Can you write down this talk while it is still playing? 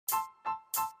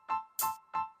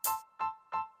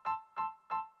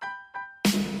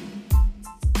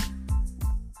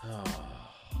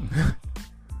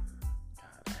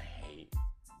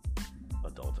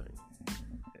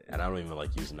don't even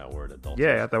like using that word, adult.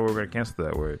 Yeah, I thought we were going to cancel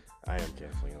that word. I am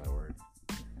canceling that word.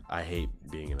 I hate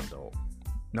being an adult.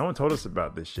 No one told us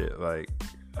about this shit. Like,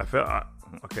 I felt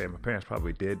okay. My parents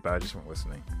probably did, but I just weren't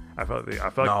listening. I felt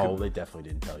No, like they definitely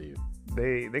didn't tell you.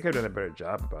 they could have done a better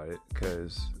job about it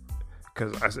because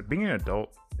I said being an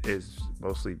adult is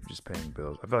mostly just paying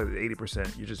bills. I feel like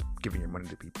 80% you're just giving your money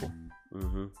to people.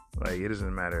 Mm-hmm. Like, it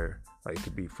doesn't matter. Like, it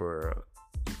could be for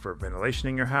ventilation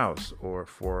in your house, or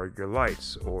for your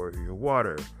lights, or your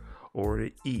water, or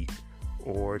to eat,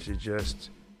 or to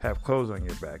just have clothes on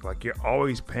your back. Like, you're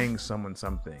always paying someone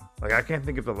something. Like, I can't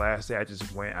think of the last day I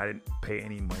didn't pay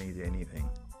any money to anything.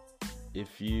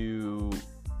 If you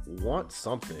want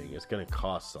something, it's going to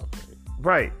cost something.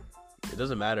 Right. It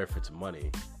doesn't matter if it's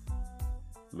money.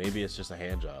 Maybe it's just a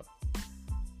hand job.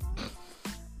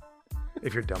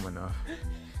 If you're dumb enough.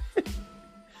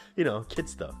 You know, kid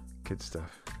stuff. Kid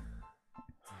stuff.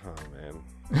 Oh,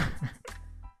 man.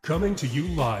 Coming to you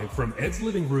live from Ed's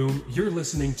living room, you're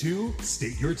listening to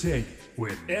State Your Take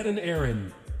with Ed and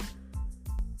Aaron.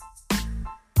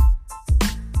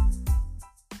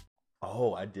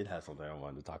 Oh, I did have something I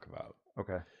wanted to talk about.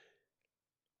 Okay.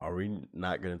 Are we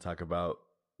not going to talk about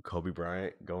Kobe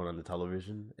Bryant going on the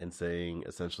television and saying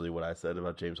essentially what I said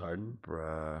about James Harden?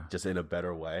 Bruh. Just in a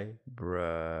better way?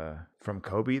 Bruh. From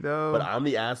Kobe, though? But I'm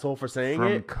the asshole for saying From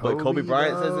it. But Kobe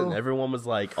Bryant says it, and everyone was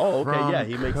like, oh, okay, yeah,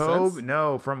 he makes sense.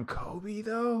 No, from Kobe,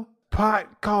 though?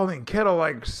 Pot calling kettle,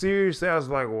 like, seriously, I was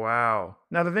like, wow.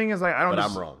 Now, the thing is, like,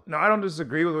 I'm wrong. No, I don't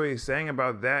disagree with what he's saying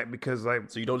about that, because, like...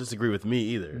 So you don't disagree with me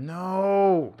either?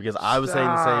 No. Because I was saying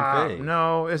the same thing.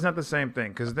 No, it's not the same thing.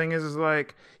 Because the thing is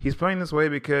like, he's playing this way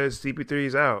because CP3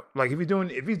 is out. Like, if he's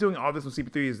doing all this when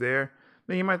CP3 is there,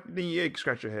 then you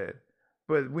scratch your head.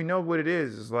 But we know what it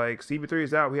is. It's like, CP3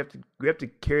 is out. We have to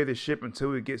carry the ship until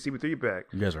we get CP3 back.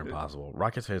 You guys are impossible.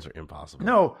 Rockets fans are impossible.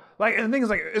 No, like, and the thing is,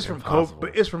 like, it's from Kobe,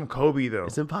 but it's from Kobe, though.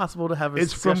 It's impossible to have a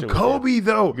It's from discussion with Kobe, him.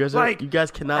 though. You guys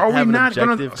cannot have an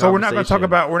objective So we're not going to talk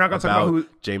about who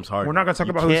James Harden. We're not going to talk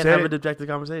about who You can't said have it. an objective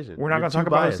conversation. We're not going to talk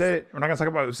about who said it. We're not going to talk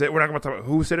about who said it. We're not going to talk about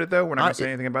who said it, though. We're not going to say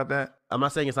anything about that. I'm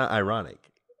not saying it's not ironic.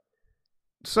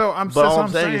 So But all I'm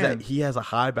saying is that he has a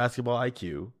high basketball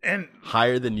IQ, and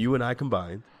higher than you and I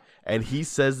combined, and he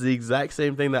says the exact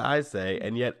same thing that I say,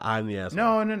 and yet I'm the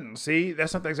asshole. No. See,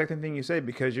 that's not the exact same thing you say,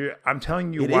 because I'm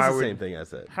telling you It why is the same thing I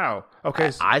said. How?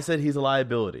 Okay. I said he's a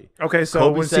liability. Okay, so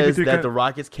Kobe when says CP3 that the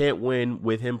Rockets can't win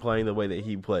with him playing the way that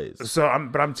he plays. So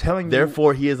I'm telling you.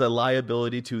 Therefore, he is a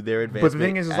liability to their advancement. But the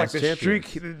thing is like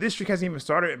this streak hasn't even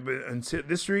started. But until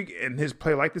this streak and his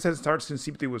play like this hasn't started since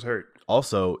CP3 was hurt.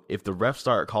 Also, if the refs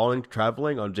start calling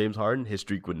traveling on James Harden, his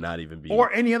streak would not even be.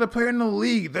 Or any other player in the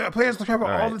league. The players travel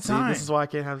all the time. See, this is why I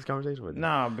can't have this conversation with you.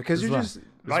 No, because you're just.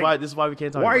 This is why we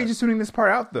can't talk about it. Why are you just tuning this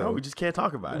part out, though? No, we just can't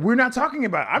talk about it. We're not talking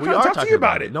about it. I'm trying to talk to you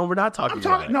about it. No, we're not talking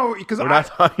about it. No, because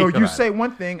you say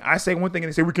one thing, I say one thing,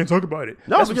 and they say we can't talk about it.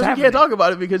 No, because we can't talk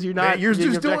about it because you're not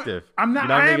being objective. I'm not.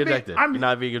 You're not being objective. You're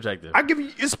not being objective. I give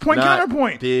you it's point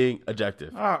counterpoint. Being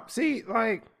objective. See,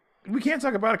 like we can't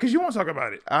talk about it because you won't talk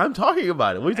about it. I'm talking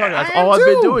about it. What are you talking about? That's all I've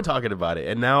been doing, talking about it.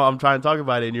 And now I'm trying to talk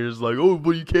about it, and you're just like, oh,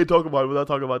 but you can't talk about it without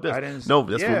talking about this. No,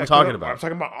 that's what we're talking about. I'm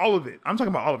talking about all of it. I'm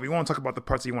talking about all of it. You want to talk about the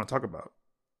parts that you want to talk about.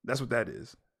 That's what that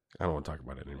is. I don't want to talk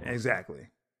about it anymore. Exactly.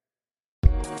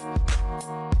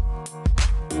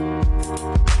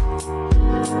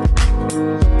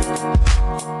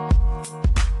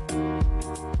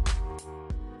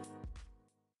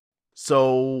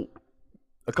 So,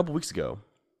 a couple weeks ago,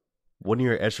 one of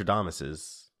your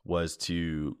Estradamuses was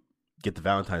to get the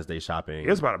Valentine's Day shopping. It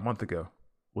was about a month ago.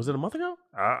 Was it a month ago?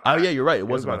 Oh, yeah, you're right. It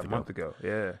was about a month ago.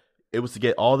 Yeah. It was to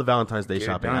get all the Valentine's Day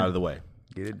shopping out of the way.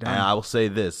 Get it done. And I will say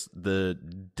this. The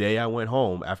day I went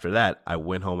home, after that, I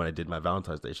went home and I did my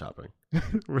Valentine's Day shopping.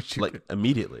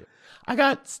 Immediately. I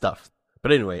got stuff.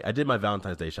 But anyway, I did my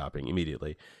Valentine's Day shopping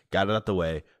immediately. Got it out the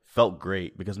way. Felt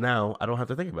great because now I don't have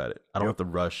to think about it. I don't have to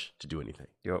rush to do anything.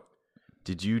 Yep.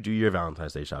 Did you do your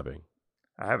Valentine's Day shopping?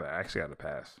 I haven't actually got a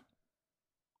pass.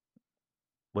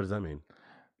 What does that mean?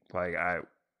 Like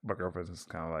my girlfriend's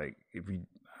kind of like, if you,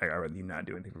 I'd rather you not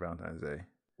do anything for Valentine's Day.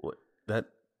 What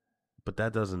but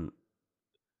that doesn't.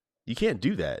 You can't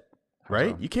do that,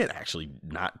 right? You can't actually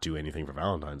not do anything for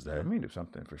Valentine's Day. I mean, do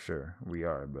something for sure. We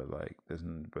are, but like,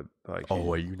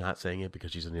 are you not saying it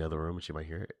because she's in the other room and she might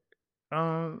hear it?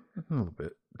 A little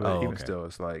bit, but still,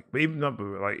 it's like, but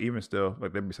even still,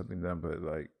 like there'd be something done, but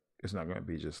like it's not going to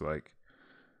be just like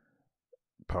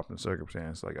pumping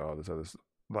circumstance, like all this other.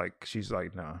 Like she's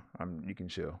like, nah, you can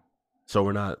chill. So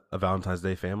we're not a Valentine's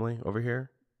Day family over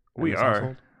here. We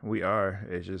are. We are.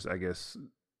 It's just, I guess,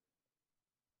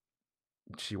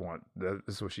 this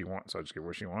is what she wants. So I just get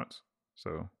what she wants.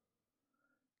 So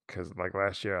because like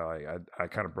last year, I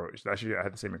kind of broke. Last year I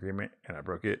had the same agreement and I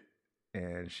broke it,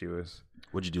 and she was.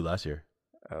 What'd you do last year?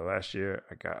 Last year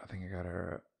I think I got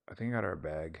her a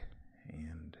bag,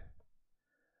 and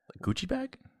A Gucci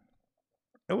bag?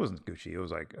 it wasn't Gucci. It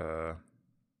was like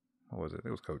what was it?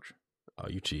 It was Coach. Oh,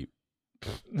 you cheap.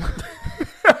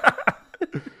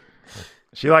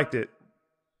 She liked it.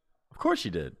 Of course she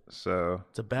did. So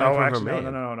It's a bag no, from actually, her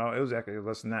man. no. It was actually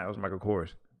less than that. It was Michael Kors.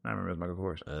 I remember it was Michael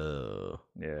Kors. Oh.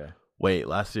 Yeah, Wait,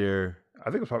 last year. I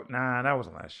think it was probably that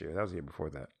wasn't last year. That was the year before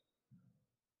that.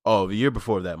 Oh, the year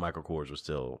before that, Michael Kors was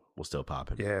still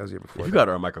popping. Yeah, it was the year before. If you got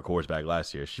her a Michael Kors bag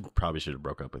last year, she probably should have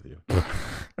broke up with you.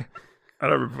 I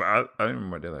don't remember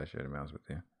what I did last year. To be honest with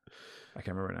you, I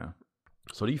can't remember now.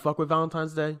 So do you fuck with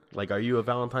Valentine's Day? Like, are you a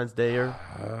Valentine's Dayer?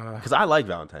 Because I like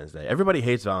Valentine's Day. Everybody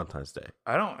hates Valentine's Day.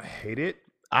 I don't hate it.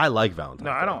 I like Valentine's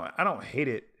No, Day. I don't hate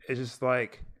it. It's just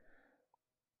like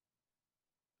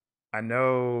I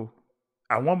know.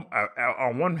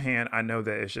 On one hand, I know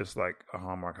that it's just like a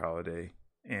Hallmark holiday,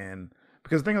 and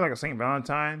because the thing is like a Saint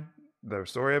Valentine, the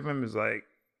story of him is like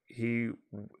he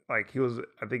was.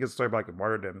 I think it's a story about like a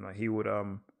martyrdom. Like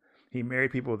he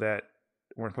married people that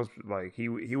weren't supposed to. Like he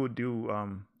would do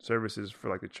services for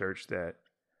like the church that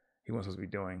he wasn't supposed to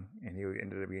be doing, and he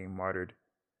ended up being martyred.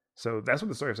 So that's what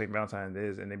the story of Saint Valentine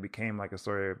is, and it became like a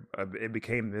story. It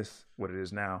became this what it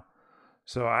is now.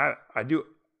 So I do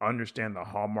understand the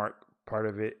Hallmark part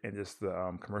of it and just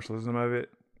the commercialism of it,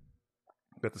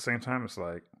 but at the same time, it's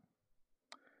like,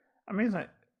 I mean, it's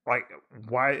like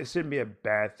why it shouldn't be a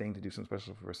bad thing to do something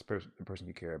special for the person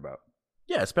you care about.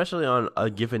 Yeah, especially on a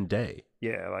given day.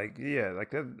 Yeah, like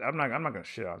that, I'm not gonna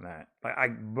shit on that. But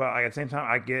at the same time,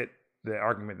 I get the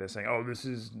argument that's saying, oh, this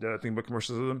is the thing about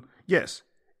commercialism. Yes,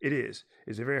 it is.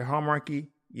 Is it very Hallmarky?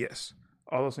 Yes.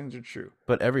 All those things are true.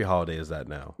 But every holiday is that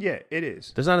now. Yeah, it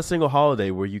is. There's not a single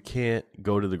holiday where you can't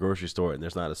go to the grocery store and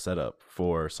there's not a setup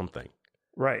for something.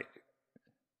 Right.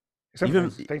 Except Even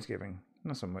for Thanksgiving.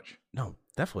 Not so much. No,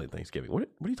 definitely Thanksgiving. What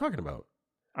are you talking about?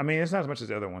 I mean, it's not as much as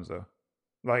the other ones, though.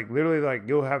 Like, literally, like,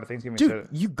 you'll have a Thanksgiving Dude, setup.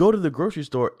 you go to the grocery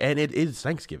store and it is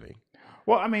Thanksgiving.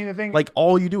 Well, I mean, the thing... Like,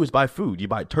 all you do is buy food. You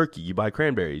buy turkey. You buy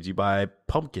cranberries. You buy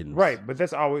pumpkins. Right, but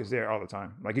that's always there all the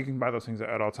time. Like, you can buy those things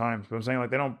at all times. But I'm saying, like,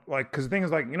 they don't... Like, because the thing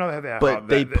is, like, you know, they have that... But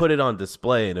they put it on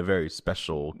display in a very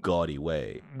special, gaudy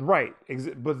way. Right.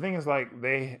 But the thing is, like,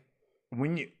 because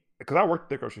I worked at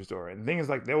the grocery store, and the thing is,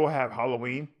 like, they will have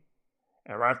Halloween,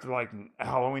 and right after like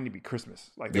Halloween to be Christmas.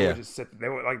 Like they will just set. They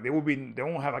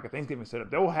won't have like a Thanksgiving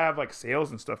setup. They will have like sales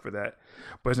and stuff for that,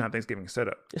 but it's not Thanksgiving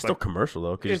setup. It's like, still commercial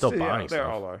though, because you're still buying they stuff.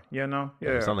 all are. Yeah, no.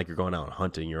 Yeah. It's not like you're going out and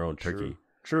hunting your own turkey.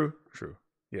 True.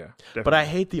 Yeah. Definitely. But I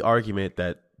hate the argument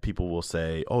that people will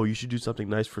say, "Oh, you should do something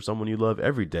nice for someone you love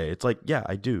every day." It's like, yeah,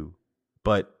 I do,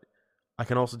 but I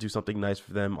can also do something nice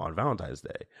for them on Valentine's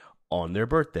Day, on their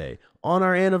birthday, on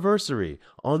our anniversary,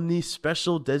 on these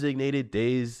special designated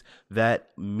days that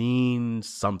mean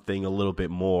something a little bit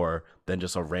more than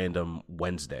just a random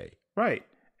Wednesday. Right.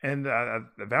 And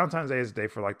Valentine's Day is a day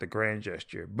for like the grand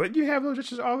gesture, but you have those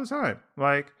gestures all the time.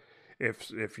 Like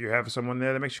if you have someone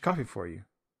there that makes your coffee for you,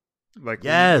 like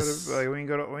yes, when you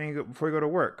go before you go to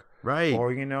work, right?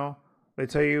 Or they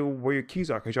tell you where your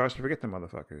keys are because you always forget them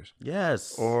motherfuckers.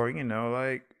 Yes. Or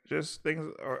like just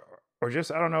things or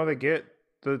just I don't know, they get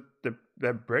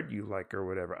that bread you like or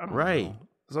whatever. I don't know.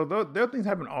 So those things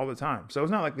happen all the time. So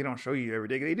it's not like they don't show you every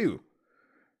day. They do.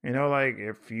 You know, like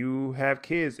if you have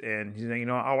kids and you say,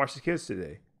 I'll watch the kids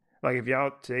today. Like if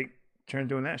y'all take turns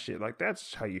doing that shit, like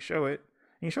that's how you show it.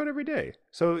 And you show it every day.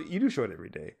 So you do show it every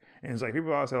day. And it's like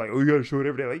people always say like, oh, you gotta show it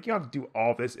every day. Like you don't have to do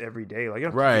all this every day. Like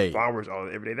you don't have to do flowers all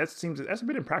every day. That's a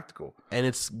bit impractical. And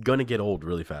it's gonna get old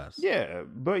really fast. Yeah,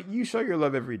 but you show your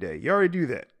love every day. You already do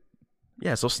that.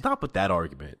 Yeah, so stop with that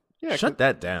argument. Yeah, shut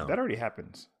that down. That already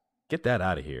happens. Get that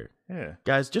out of here. Yeah.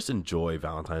 Guys, just enjoy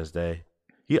Valentine's Day.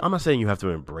 I'm not saying you have to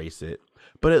embrace it,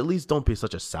 but at least don't be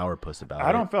such a sourpuss about it.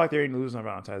 I don't feel like they're any losing on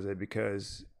Valentine's Day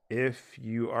because if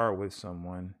you are with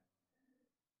someone,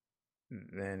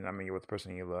 then you're with the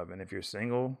person you love. And if you're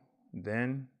single,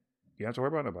 then you don't have to worry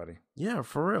about nobody. Yeah,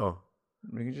 for real.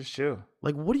 You can just chill.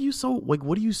 Like, what are you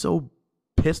so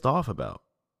pissed off about?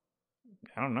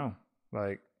 I don't know.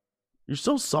 Like, you're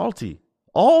so salty.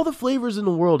 All the flavors in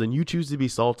the world, and you choose to be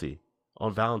salty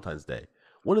on Valentine's Day.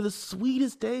 One of the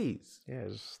sweetest days. Yeah,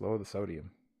 just lower the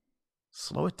sodium.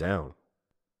 Slow it down.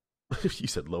 You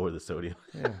said lower the sodium.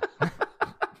 Yeah.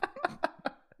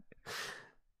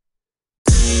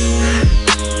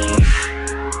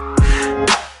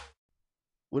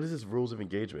 What is this rules of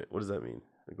engagement? What does that mean?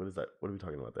 Like, what is that? What are we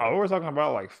talking about there? Oh, we're talking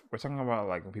about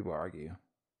when people argue.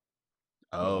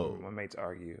 Oh, when mates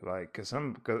argue, like,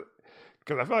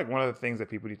 Because I feel like one of the things that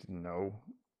people need to know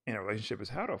in a relationship is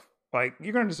how to like.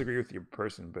 You're gonna disagree with your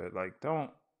person, but like, don't.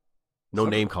 No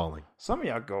name calling. Some of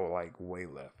y'all go like way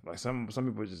left. Like some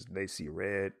people just they see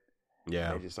red.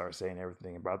 Yeah. They just start saying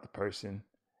everything about the person,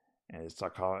 and it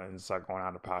start calling and start going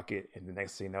out of pocket. And the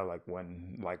next thing you know, like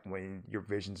when your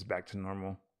vision's back to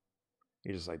normal,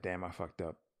 you're just like, damn, I fucked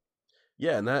up.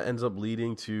 Yeah, and that ends up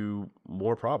leading to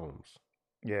more problems.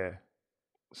 Yeah.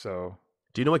 So.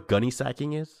 Do you know what gunny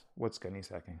sacking is? What's gunny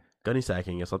sacking? Gunny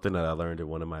sacking is something that I learned in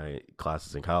one of my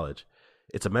classes in college.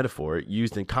 It's a metaphor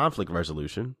used in conflict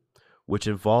resolution, which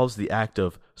involves the act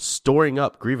of storing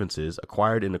up grievances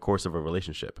acquired in the course of a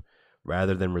relationship,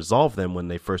 rather than resolve them when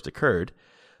they first occurred.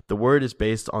 The word is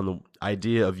based on the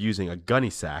idea of using a gunny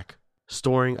sack,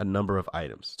 storing a number of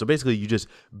items. So basically, you just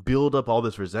build up all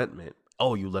this resentment.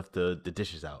 Oh, you left the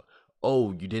dishes out.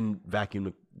 Oh, you didn't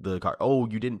vacuum the car. Oh,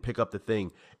 you didn't pick up the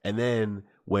thing. And then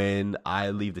when I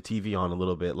leave the TV on a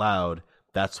little bit loud,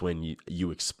 that's when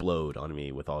you explode on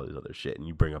me with all this other shit, and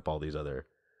you bring up all these other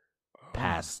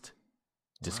past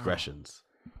discretions.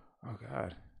 Oh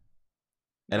God.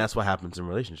 And that's what happens in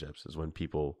relationships, is when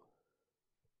people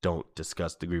don't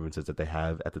discuss the grievances that they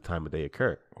have at the time that they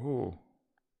occur. Ooh.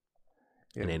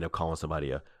 Yeah. And they end up calling somebody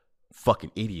a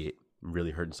fucking idiot and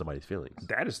really hurting somebody's feelings.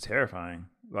 That is terrifying.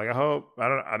 Like,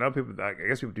 I know people, I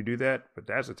guess people do that, but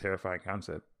that's a terrifying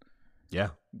concept. Yeah.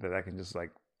 That I can just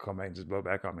like come back and just blow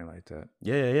back on me like that.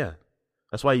 Yeah.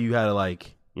 That's why you gotta,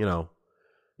 like, you know,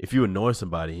 if you annoy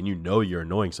somebody and you know you're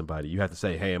annoying somebody, you have to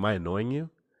say, hey, am I annoying you?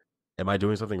 Am I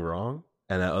doing something wrong?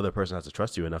 And that other person has to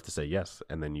trust you enough to say yes.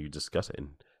 And then you discuss it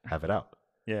and have it out.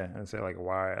 Yeah. And say like,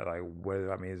 why, like,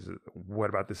 what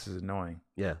about this is annoying?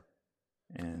 Yeah.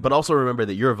 And but also remember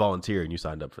that you're a volunteer and you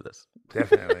signed up for this.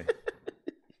 Definitely.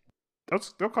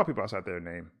 Don't call people outside their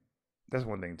name. That's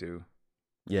one thing too.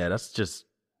 Yeah, that's just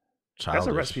childish.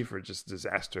 That's a recipe for just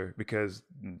disaster, because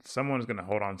someone's gonna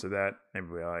hold on to that and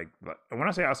be like, when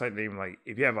I say outside name, like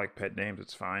if you have like pet names,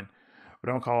 it's fine,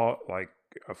 but don't call like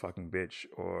a fucking bitch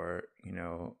or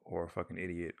or a fucking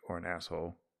idiot or an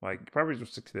asshole. Like probably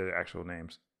just stick to the actual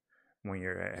names when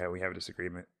we have a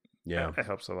disagreement. Yeah, that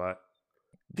helps a lot.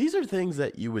 These are things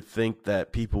that you would think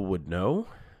that people would know,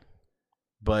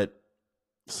 but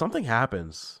something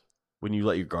happens when you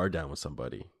let your guard down with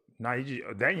somebody. No, you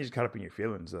just caught up in your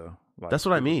feelings though. Like, that's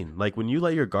what I mean. Like when you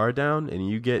let your guard down and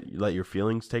you let your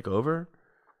feelings take over,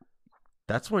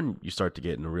 that's when you start to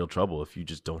get into real trouble if you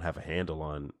just don't have a handle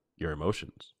on your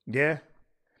emotions. Yeah.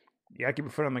 Yeah, keep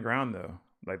your foot on the ground though.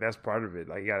 Like that's part of it.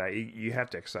 Like you have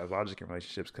to exercise logic in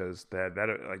relationships, because that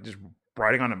like just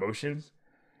riding on emotions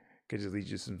could just lead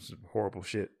you to some horrible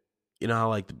shit. You know how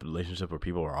like the relationship where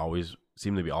people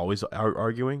seem to be always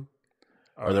arguing?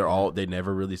 Or they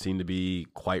never really seem to be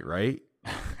quite right,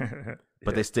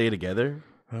 but they stay together.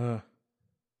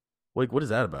 Like, what is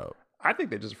that about? I think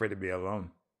they're just afraid to be alone.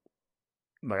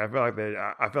 Like, I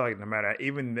feel like no matter,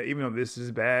 even though this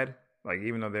is bad, like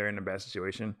even though they're in a bad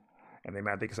situation and they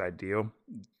might think it's ideal,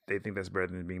 they think that's better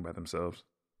than being by themselves.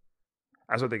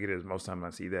 That's what I think it is most time I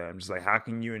see that. I'm just like, how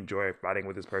can you enjoy fighting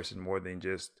with this person more than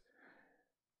just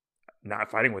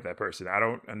not fighting with that person? I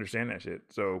don't understand that shit.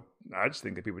 So I just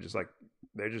think that people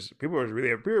people are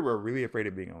really afraid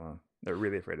of being alone. They're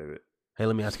really afraid of it. Hey,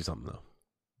 let me ask you something though.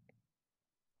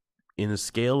 In a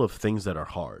scale of things that are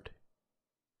hard,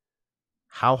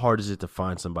 how hard is it to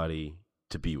find somebody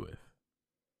to be with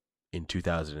in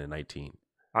 2019?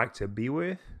 Like to be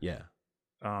with? Yeah.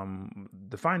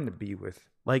 Define to be with.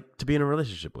 Like to be in a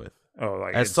relationship with. Oh,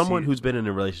 like as someone who's been in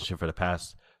a relationship for the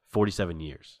past 47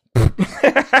 years.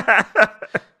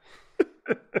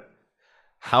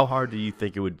 How hard do you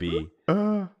think it would be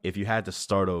if you had to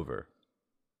start over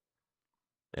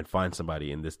and find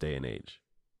somebody in this day and age?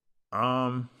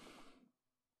 I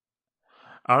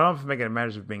don't know if making it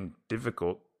matters of being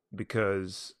difficult,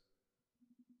 because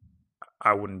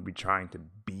I wouldn't be trying to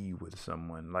be with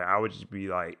someone. Like I would just be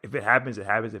like, if it happens, it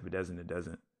happens. If it doesn't, it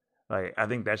doesn't. Like I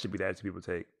think that should be the attitude people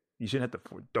take. You shouldn't have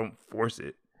to. Don't force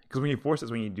it, because when you force it,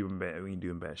 it's when you're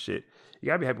doing bad shit. You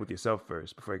gotta be happy with yourself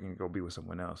first before you can go be with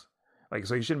someone else. Like,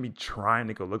 so you shouldn't be trying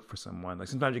to go look for someone. Like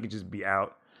sometimes you can just be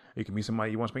out. You can meet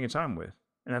somebody you want to spend your time with,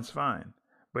 and that's fine.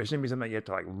 But it shouldn't be something that you have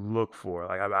to like look for.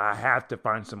 Like I have to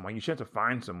find someone. You shouldn't have to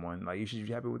find someone. Like you should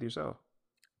be happy with yourself.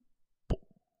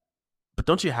 But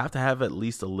don't you have to have at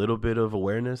least a little bit of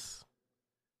awareness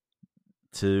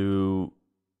to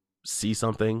see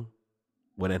something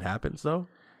when it happens, though?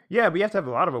 Yeah, but you have to have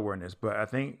a lot of awareness. But I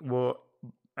think,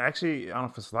 actually, I don't know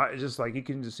if it's a lot. It's just like you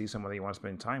can just see someone that you want to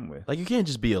spend time with. Like you can't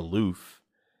just be aloof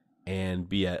and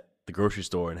be at the grocery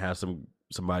store and have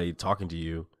somebody talking to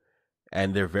you,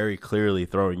 and they're very clearly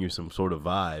throwing you some sort of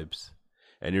vibes,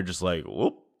 and you're just like,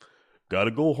 whoop,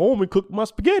 gotta go home and cook my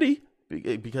spaghetti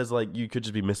because like you could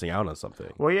just be missing out on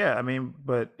something. Well, yeah, I mean,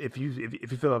 but if you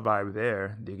feel a vibe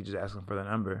there, you can just ask them for the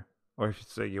number, or if you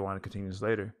say you want to continue this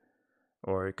later,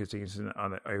 or continue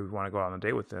or you want to go out on a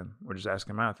date with them, or just ask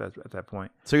them out at that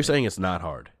point. So you're saying it's not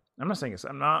hard? I'm not saying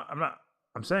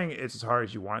I'm saying it's as hard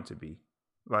as you want it to be.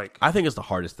 Like, I think it's the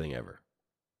hardest thing ever.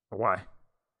 Why?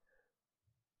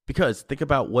 Because think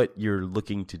about what you're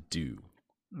looking to do.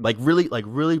 Like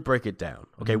really break it down.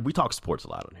 Okay, we talk sports a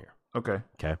lot on here.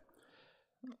 Okay.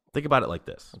 Think about it like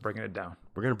this. I'm breaking it down.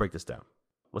 We're going to break this down.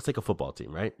 Let's take a football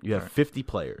team, right? You have All right. 50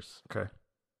 players. Okay.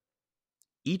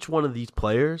 Each one of these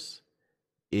players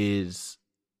is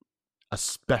a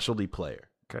specialty player.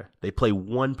 Okay. They play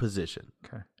one position.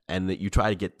 Okay. And that you try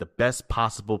to get the best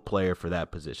possible player for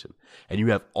that position. And you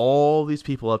have all these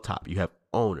people up top. You have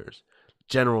owners,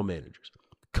 general managers,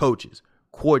 coaches,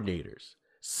 coordinators,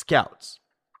 scouts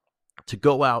to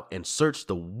go out and search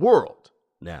the world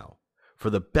now for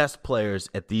the best players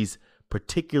at these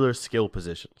particular skill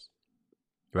positions,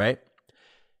 right?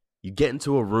 You get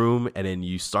into a room and then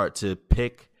you start to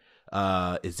pick,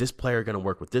 is this player going to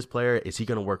work with this player? Is he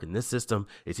going to work in this system?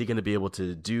 Is he going to be able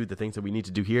to do the things that we need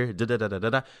to do here?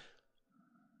 Da-da-da-da-da-da.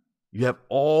 You have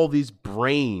all these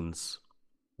brains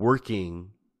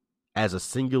working as a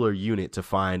singular unit to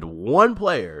find one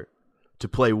player to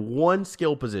play one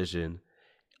skill position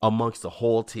amongst the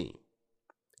whole team.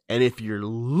 And if you're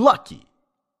lucky,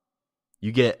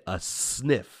 you get a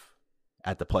sniff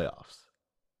at the playoffs.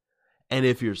 And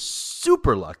if you're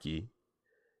super lucky,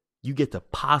 you get to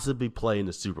possibly play in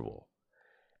the Super Bowl.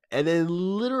 And then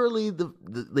literally,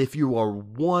 if you are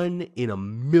 1 in a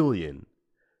million,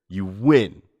 you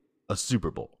win a Super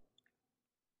Bowl.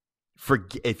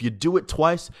 If you do it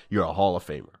twice, you're a Hall of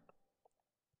Famer.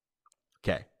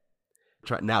 Okay.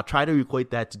 Try to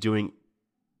equate that to doing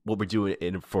what we're doing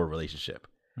for a relationship.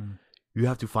 You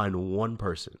have to find one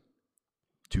person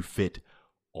to fit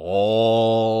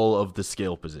all of the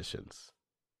skill positions.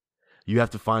 You have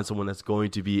to find someone that's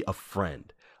going to be a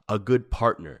friend, a good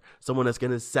partner, someone that's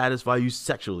going to satisfy you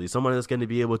sexually, someone that's going to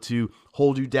be able to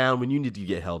hold you down when you need to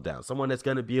get held down, someone that's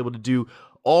going to be able to do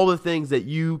all the things that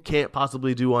you can't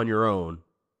possibly do on your own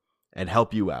and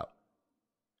help you out.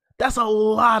 That's a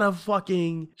lot of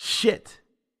fucking shit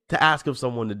to ask of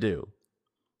someone to do.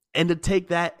 And to take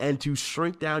that and to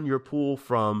shrink down your pool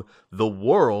from the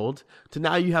world to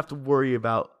now you have to worry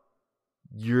about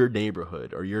your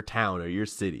neighborhood or your town or your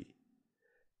city.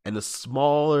 And the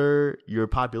smaller your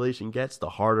population gets, the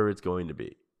harder it's going to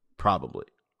be. Probably.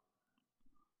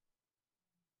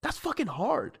 That's fucking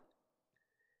hard.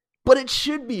 But it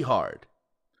should be hard.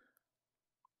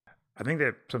 I think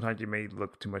that sometimes you may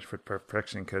look too much for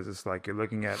perfection because it's like you're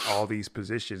looking at all these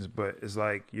positions, but it's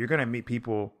like you're going to meet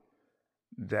people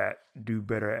that do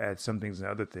better at some things than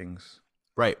other things.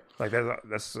 Right. Like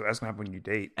that's gonna happen when you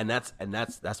date. And that's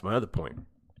my other point.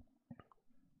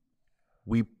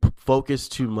 We focus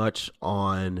too much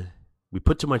on, we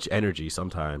put too much energy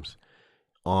sometimes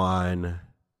on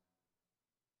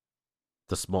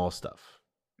the small stuff.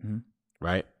 Mm-hmm.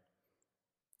 Right?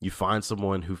 You find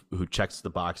someone who checks the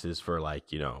boxes for,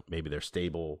 like, you know, maybe they're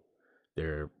stable,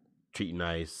 they're treating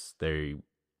nice, they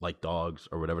like dogs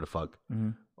or whatever the fuck.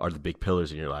 Mm-hmm. Are the big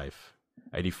pillars in your life.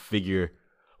 And you figure,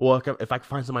 well, if I can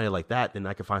find somebody like that, then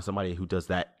I can find somebody who does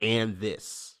that and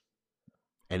this.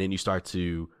 And then you start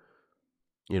to,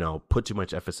 you know, put too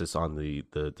much emphasis on the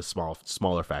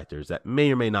smaller factors that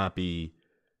may or may not be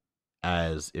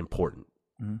as important.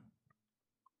 Mm-hmm.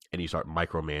 And you start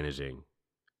micromanaging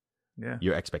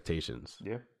your expectations.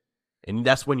 Yeah. And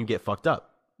that's when you get fucked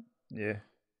up. Yeah.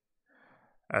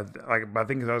 I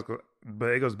think but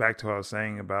it goes back to what I was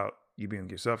saying about you being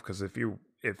yourself, because if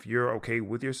you're okay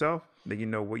with yourself, then you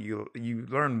know what you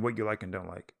learn what you like and don't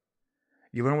like.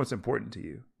 You learn what's important to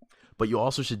you. But you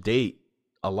also should date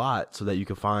a lot so that you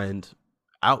can find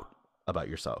out about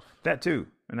yourself. That too,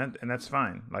 and that's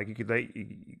fine. Like you could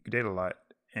date a lot,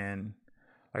 and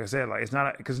like I said, like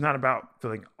it's not about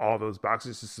filling all those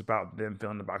boxes. It's about them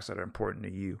filling the boxes that are important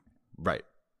to you. Right.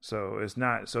 So it's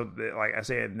not like I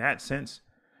say in that sense.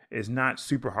 It's not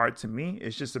super hard to me.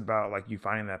 It's just about like you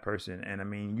finding that person. And I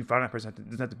mean, you find that person, it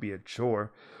doesn't have to be a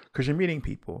chore because you're meeting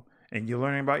people and you're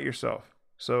learning about yourself.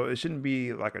 So it shouldn't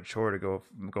be like a chore to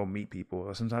go meet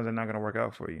people. Sometimes they're not going to work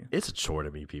out for you. It's a chore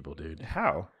to meet people, dude.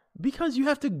 How? Because you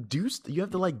have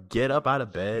to like get up out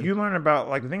of bed. You learn about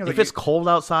like the thing is if like, it's cold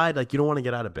outside, like you don't want to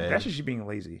get out of bed. That's just you being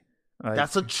lazy. Like,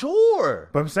 that's a chore.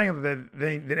 But I'm saying that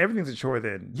then everything's a chore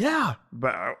then. Yeah.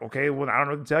 But okay, well I don't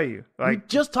know what to tell you. Like we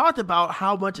just talked about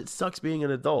how much it sucks being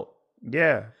an adult.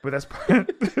 Yeah, but that's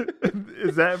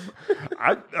is that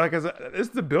it's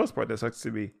the bills part that sucks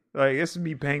to me. Like it's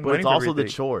me paying But money it's for also the everything.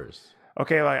 chores.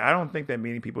 Okay, like I don't think that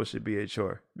meeting people should be a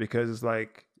chore because it's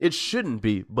like It shouldn't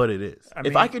be, but it is. I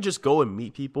If I mean- could just go and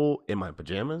meet people in my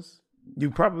pajamas,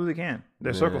 you probably can.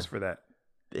 There's Yeah. circles for that.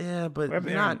 yeah, but Well,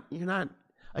 you're not.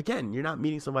 Again, you're not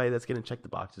meeting somebody that's going to check the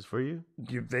boxes for you.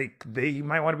 They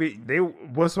might want to be.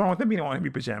 What's wrong with them? You don't want to be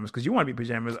pajamas because you want to be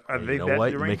pajamas. Are You they know that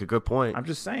what? You deranged? make a good point. I'm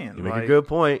just saying. You make like, a good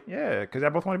point. Yeah, because I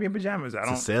both want to be in pajamas. I It's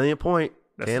don't. a salient point.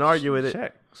 that's Can't a argue with it.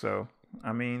 check. So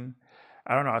I mean,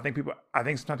 I don't know. I think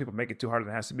sometimes people make it too hard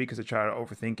than it has to be because they try to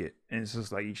overthink it, and it's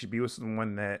just like you should be with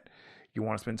someone that you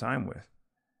want to spend time with.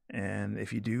 And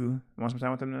if you do want to spend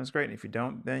time with them, then that's great. And if you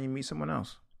don't, then you meet someone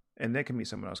else, and they can meet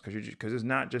someone else because it's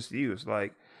not just you. It's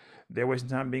like they're wasting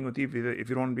time being with you if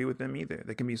you don't want to be with them either.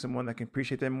 They can be someone that can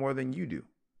appreciate them more than you do.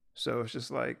 So it's just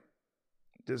like,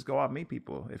 just go out and meet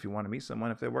people if you want to meet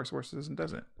someone. If it works, it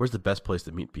doesn't. Where's the best place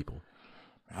to meet people?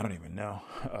 I don't even know.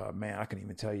 Man, I couldn't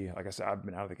even tell you. Like I said, I've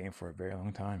been out of the game for a very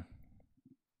long time.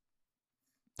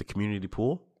 The community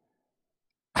pool?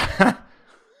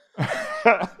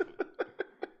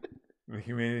 The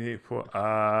community pool.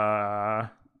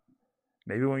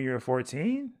 Maybe when you're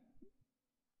 14.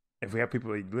 If we have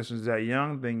people that listen that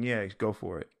young, then yeah, go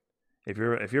for it. If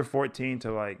you're 14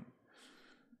 to like,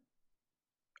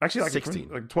 actually like 16.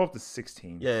 like 12 to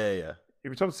 16. Yeah. If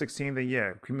you're 12 to 16, then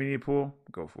yeah, community pool,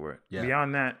 go for it. Yeah.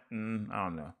 Beyond that, I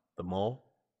don't know. The mall?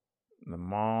 The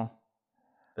mall.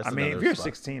 That's I mean, if another you're spot.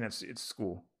 16, it's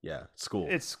school. Yeah, school.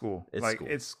 It's school. It's like school.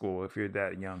 it's school if you're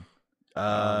that young.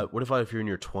 What if you're in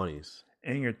your 20s?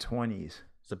 In your 20s.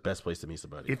 It's the best place to meet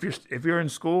somebody. If you're in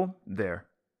school, there.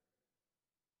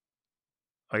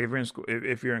 Like if you're in school,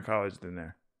 if you're in college, then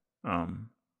there.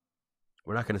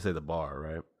 We're not going to say the bar,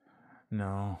 right?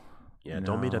 No. Yeah,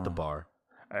 don't meet at the No. bar.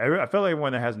 I feel like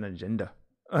one that has an agenda.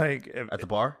 Like At the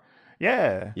bar?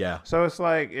 yeah. Yeah. So it's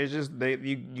like it's just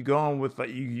you go on with like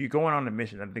you going on a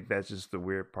mission. I think that's just the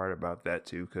weird part about that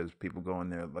too, because people go in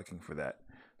there looking for that.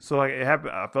 So like it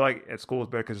happened. I feel like at school is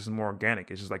better because it's more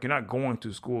organic. It's just like you're not going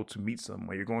to school to meet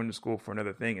someone. You're going to school for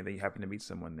another thing, and then you happen to meet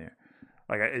someone there.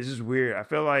 Like it's just weird. I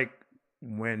feel like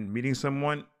when meeting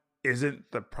someone isn't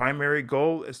the primary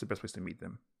goal, it's the best place to meet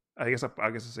them. I guess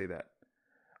I say that.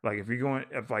 Like if you're going,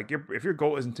 if your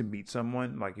goal isn't to meet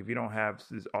someone, like if you don't have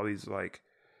all these like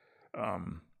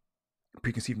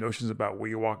preconceived notions about where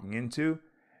you're walking into,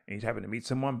 and you happen to meet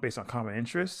someone based on common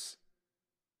interests,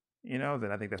 then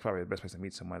I think that's probably the best place to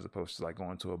meet someone as opposed to like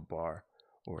going to a bar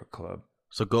or a club.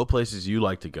 So go places you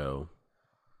like to go,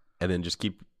 and then just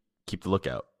keep the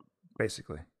lookout.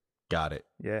 Basically, Got it.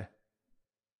 yeah.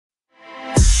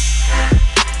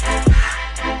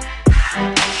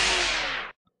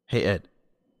 Hey, Ed.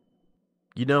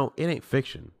 It ain't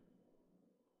fiction.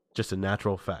 Just a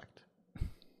natural fact.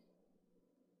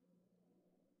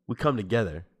 We come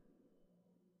together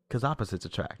because opposites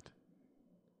attract.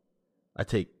 I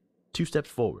take 2 steps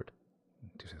forward.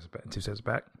 2 steps back. 2 steps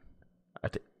back.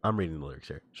 I'm reading the lyrics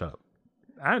here. Shut up.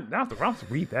 I have to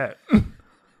read that. I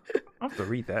have to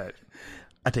read that.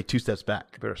 I take 2 steps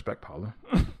back. Better respect, Paula.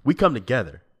 We come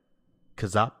together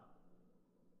because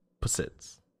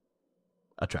opposites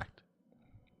attract.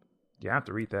 Yeah, I have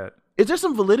to read that. Is there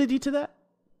some validity to that?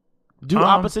 Do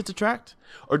opposites attract?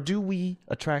 Or do we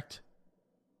attract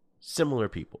similar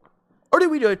people? Or do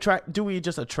we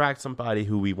just attract somebody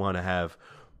who we want to have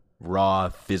raw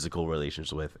physical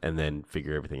relations with and then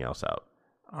figure everything else out?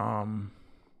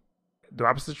 The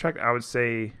opposite attract, I would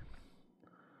say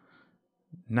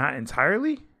not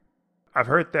entirely. I've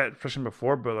heard that expression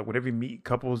before, but like whenever you meet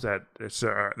couples that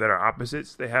are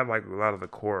opposites, they have like a lot of the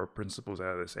core principles that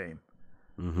are the same.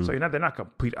 Mm-hmm. So they're not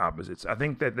complete opposites. I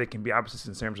think that they can be opposites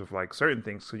in terms of like certain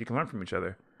things, so you can learn from each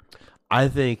other. I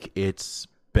think it's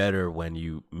better when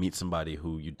you meet somebody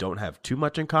who you don't have too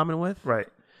much in common with, Right.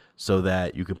 so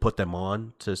that you can put them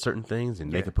on to certain things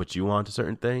and they Yeah. can put you on to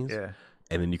certain things. Yeah.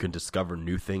 And then you can discover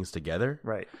new things together.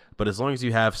 Right. But as long as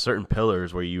you have certain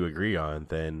pillars where you agree on,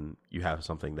 then you have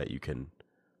something that you can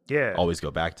Yeah. always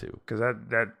go back to. Because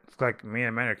that's like me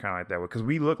and men are kind of like that. Because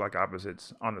we look like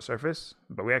opposites on the surface,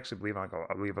 but we actually believe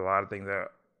a lot of things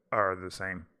that are the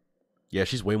same. Yeah,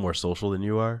 she's way more social than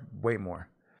you are. Way more.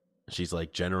 She's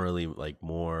like generally like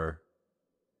more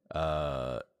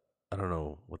I don't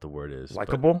know what the word is. but-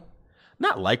 Likeable.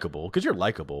 Not likable, because you're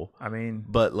likable. I mean,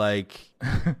 But like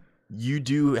you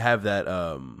do have that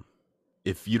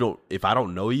if I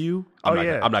don't know you,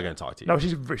 I'm not gonna talk to you. no,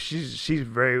 she's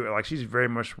very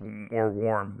much more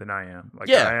warm than I am. Like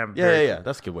yeah, I am. yeah, very, yeah.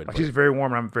 That's a good way to Like put she's it. very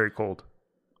warm, and I'm very cold.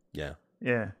 Yeah.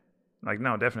 Yeah. Like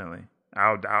no, definitely.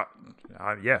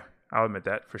 Yeah. I'll admit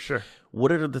that for sure.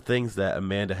 What are the things that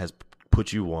Amanda has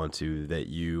put you onto that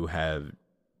you have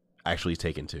actually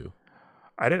taken to?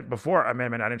 I didn't before. I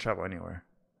didn't travel anywhere.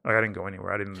 Like I didn't go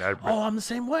anywhere. I'm the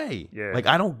same way. Yeah. Like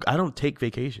I don't take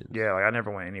vacations. Yeah, like I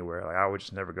never went anywhere. Like I would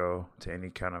just never go to any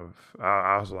kind of.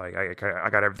 I was like, I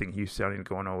got everything in Houston. I don't need to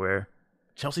go nowhere.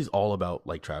 Chelsea's all about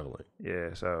like traveling.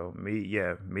 Yeah. So me.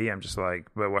 I'm just like,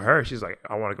 but with her, she's like,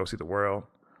 I want to go see the world.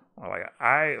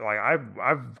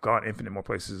 I've gone infinite more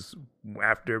places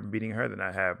after meeting her than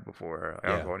I have before her.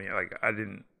 Like, I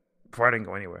didn't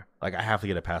go anywhere. Like I have to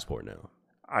get a passport now.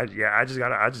 I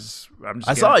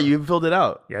saw it. You filled it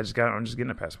out. Yeah, I'm just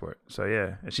getting a passport. So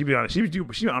yeah, and she be on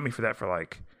me for that for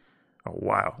like a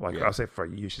while. Like I'll say for a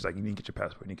year. She's like, you need to get your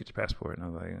passport. And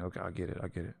I'm like, okay, I'll get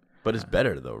it. But it's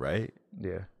better though, right?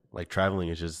 Yeah. Like traveling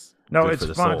is just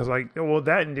it's fun because like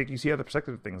that and you see other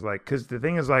perspective of things. Like because the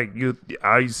thing is like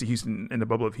I used to see Houston in the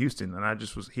bubble of Houston, and I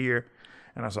just was here.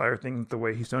 And I saw everything the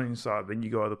way Houstonians saw it. Then you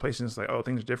go other places, and it's like, oh,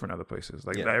 things are different other places.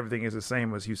 Like not everything is the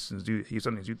same as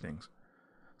Houstonians do things.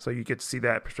 So you get to see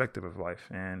that perspective of life,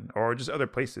 or just other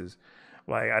places.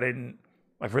 Like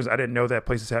for instance, I didn't know that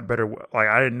places had better. Like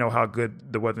I didn't know how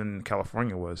good the weather in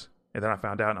California was, and then I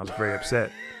found out, and I was very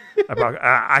upset about.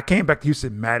 I came back to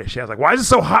Houston mad as shit. I was like, why is it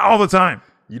so hot all the time?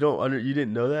 You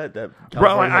didn't know that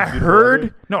bro. Like I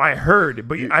heard,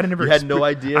 but I never. You had no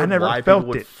idea. I never why felt people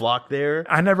would it. Flock there.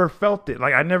 I never felt it.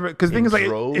 Like I never, because the thing is like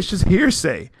it's just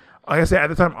hearsay. Like I said at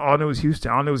the time, all I knew was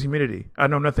Houston. All I knew was humidity. I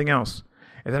know nothing else.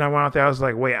 And then I went out there. I was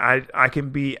like, wait, I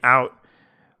can be out.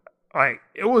 Like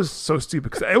it was so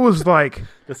stupid because it was like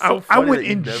I went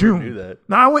in June.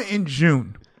 No, I went in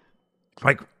June.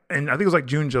 Like, and I think it was like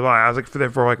June, July. I was like there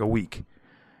for like a week,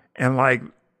 and like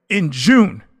in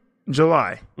June.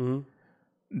 July,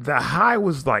 the high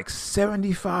was like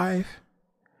 75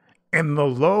 and the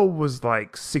low was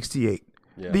like 68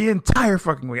 the entire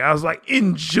fucking week. I was like,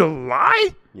 in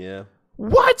July? Yeah.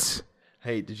 What?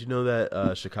 Hey, did you know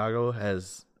that Chicago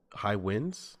has high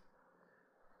winds?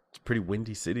 It's a pretty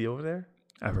windy city over there.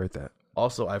 I've heard that.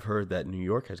 Also, I've heard that New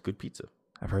York has good pizza.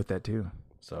 I've heard that too.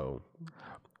 So,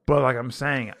 but like I'm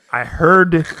saying, I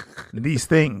heard these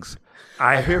things.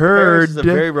 I heard Paris is a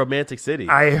very romantic city.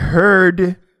 I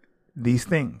heard these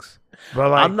things,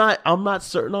 but like I'm not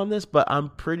certain on this, but I'm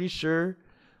pretty sure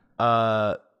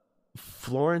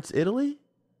Florence, Italy,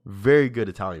 very good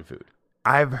Italian food.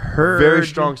 I've heard very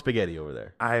strong spaghetti over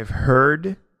there. I've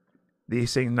heard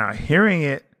these things. Now hearing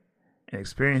it and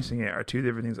experiencing it are two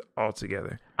different things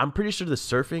altogether. I'm pretty sure the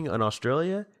surfing in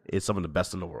Australia is some of the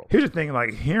best in the world. Here's the thing,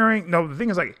 like the thing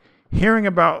is like hearing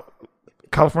about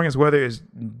California's weather is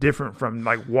different from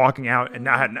like walking out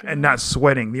and not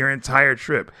sweating your entire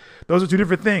trip. Those are two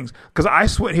different things. Because I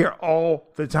sweat here all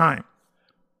the time,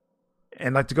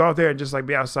 and like to go out there and just like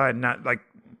be outside and not like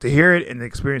to hear it and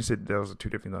experience it. Those are two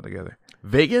different things altogether.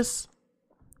 Vegas,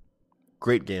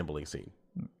 great gambling scene,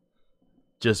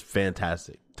 just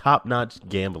fantastic, top notch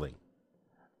gambling.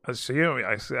 So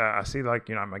I see like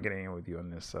I'm not getting in with you on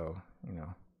this, so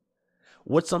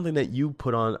What's something that you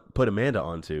put Amanda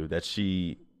onto that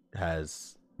she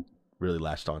has really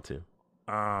latched onto?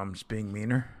 Just being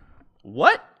meaner.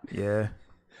 What? Yeah.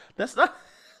 That's not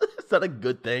a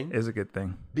good thing. It's a good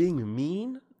thing. Being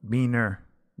mean? Meaner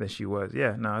than she was.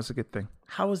 Yeah, no, it's a good thing.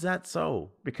 How is that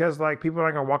so? Because like people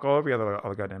are not gonna walk all over you all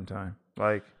the goddamn time.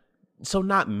 Like, so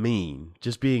not mean,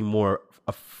 just being more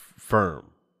firm.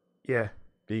 Yeah.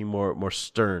 Being more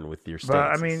stern with your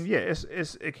stances. But I mean, yeah,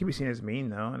 it can be seen as mean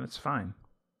though, and it's fine.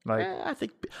 Like I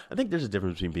think there's a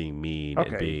difference between being mean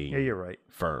and being you're right.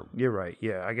 Firm. You're right.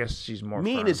 Yeah, I guess she's more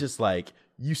mean. Firm. Is just like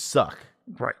you suck,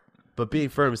 right? But being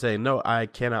firm is saying no, I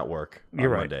cannot work on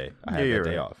Monday. I have that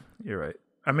day off. You're right.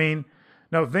 I mean,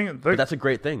 no thing. But that's a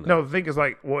great thing. Though. No, the thing is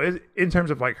like, well, in terms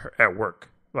of like her at work,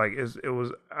 like it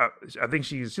was. I think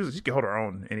she can hold her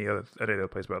own any other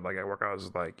place, but like at work, I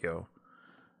was like, yo.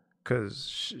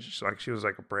 Because she was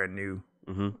like a brand new,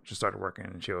 just started working,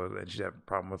 and she had a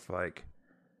problem with like,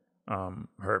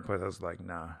 her place. I was like,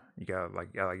 nah, you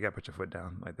gotta put your foot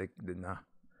down. Like they nah,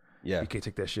 you can't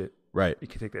take that shit. Right, you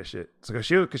can't take that shit. So because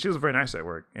she was very nice at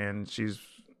work, and she's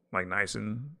like nice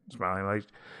and smiling, like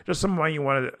just someone you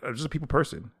wanted, just a people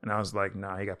person. And I was like,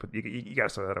 nah, you gotta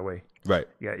throw that away. Right,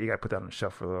 you gotta put that on the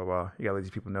shelf for a little while. You gotta let these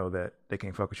people know that they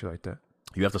can't fuck with you like that.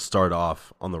 You have to start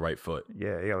off on the right foot.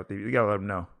 Yeah, you gotta let them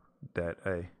know that,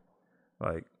 hey,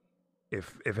 like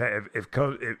if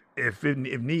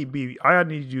need be, I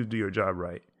need you to do your job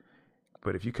right.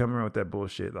 But if you come around with that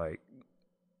bullshit, like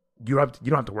you don't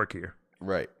have to work here.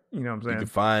 Right. You know what I'm saying? You can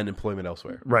find employment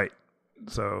elsewhere. Right.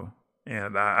 So,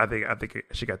 and I think I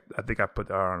put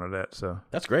the R on that. So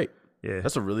that's great. Yeah,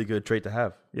 that's a really good trait to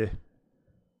have. Yeah.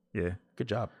 Yeah. Good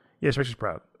job. Yeah, she's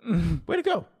proud. Way to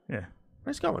go. Yeah.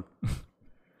 Nice going.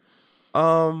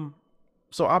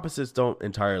 So opposites don't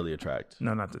entirely attract,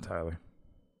 No, not to Tyler.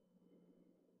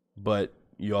 but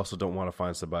you also don't want to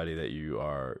find somebody that you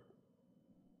are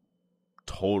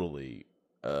totally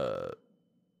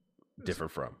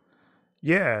different from.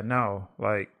 Yeah, no,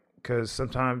 like, because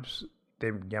sometimes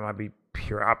they might be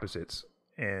pure opposites,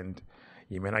 and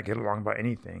you may not get along about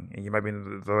anything, and you might be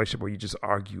in the relationship where you just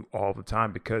argue all the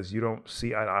time because you don't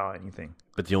see eye to eye on anything,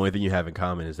 But the only thing you have in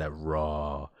common is that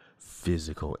raw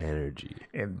physical energy.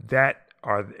 and that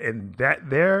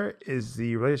there is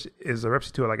the relation is a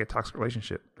recipe to like a toxic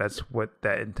relationship. That's what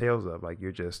that entails of. Like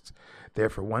you're just there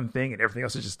for one thing, and everything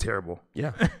else is just terrible.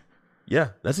 Yeah. Yeah,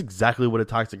 that's exactly what a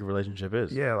toxic relationship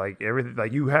is. Yeah, like everything,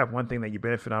 like you have one thing that you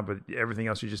benefit on, but everything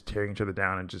else you're just tearing each other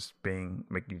down and just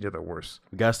making each other worse.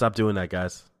 We got to stop doing that,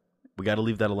 guys. We got to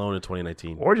leave that alone in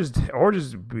 2019. Or just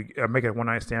make it a one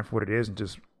night stand for what it is and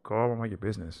just go on about your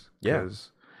business. Yeah.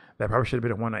 Because that probably should have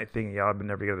been a one night thing, and y'all have been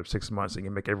never together for 6 months, and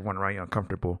you make everyone around you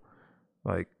uncomfortable.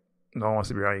 Like no one wants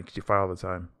to be around you because you fight all the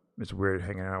time. It's weird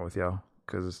hanging out with y'all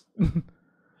because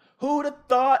Who'd have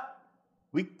thought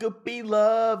we could be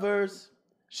lovers?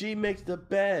 She makes the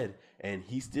bed and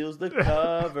he steals the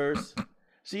covers.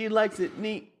 She likes it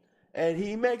neat and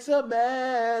he makes a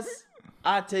mess.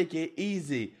 I take it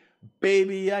easy.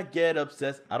 Baby, I get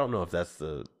obsessed. I don't know if that's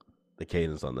the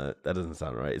cadence on that. That doesn't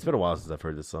sound right. It's been a while since I've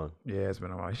heard this song. yeah, it's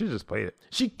been a while. You should just play it.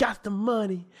 She got the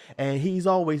money and he's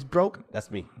always broke.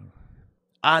 That's me.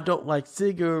 I don't like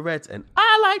cigarettes and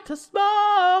I like to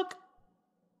smoke.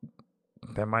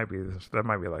 That might be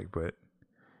like, but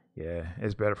yeah,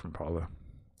 it's better from Paula.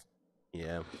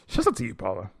 Yeah. Shout out to you,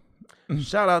 Paula.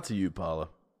 Shout out to you, Paula.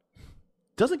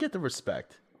 Doesn't get the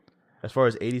respect as far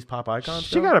as 80s pop icons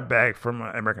She go. got a bag from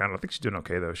American Idol. I think she's doing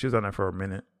okay though. She was on there for a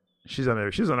minute. She's on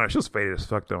there. She was faded as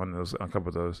fuck though on a couple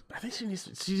of those. I think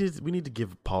we need to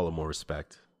give Paula more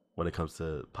respect when it comes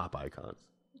to pop icons.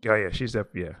 Oh yeah, she's up.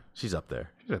 Yeah, She's up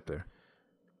there. she's up there.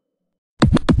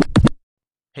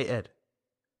 Hey, Ed.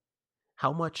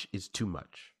 How much is too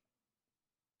much?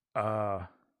 In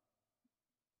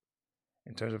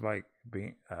terms of like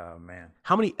being, man,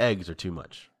 How many eggs are too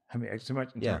much? how many eggs too much?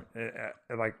 Yeah.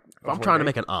 Like If I'm trying to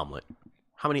make an omelet,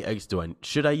 how many eggs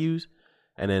should I use?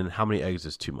 And then how many eggs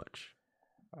is too much?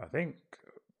 I think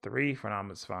 3 for an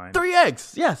omelet's fine. 3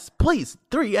 eggs. Yes, please.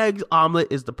 3 eggs omelet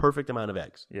is the perfect amount of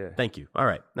eggs. Yeah. Thank you. All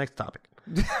right. Next topic.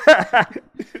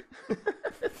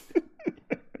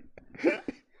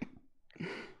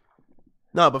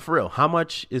 No, but for real, how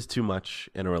much is too much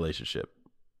in a relationship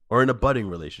or in a budding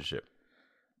relationship?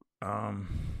 That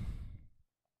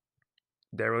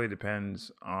really depends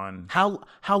on How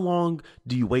long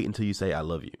do you wait until you say I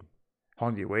love you? how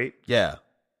long do you wait? Yeah.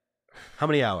 How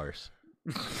many hours?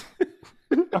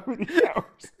 How many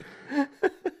hours?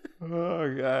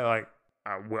 Oh god! Like,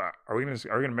 are we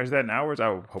gonna measure that in hours? I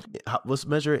would hope. Let's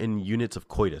measure it in units of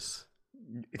coitus.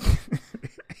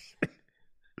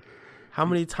 How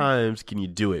many times can you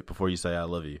do it before you say I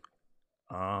love you?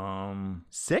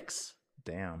 6?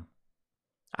 Damn.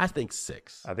 I think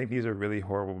 6. I think these are really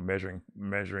horrible measuring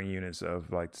units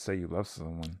of like to say you love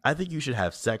someone. I think you should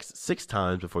have sex 6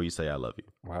 times before you say I love you.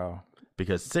 Wow.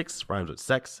 Because 6 rhymes with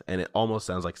sex, and it almost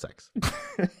sounds like sex.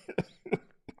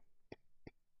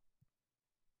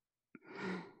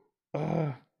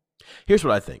 Here's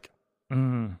what I think.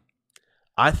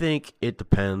 I think it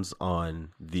depends on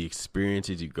the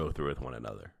experiences you go through with one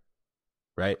another,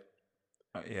 right?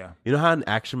 Yeah. You know how in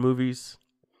action movies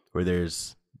where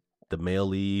there's the male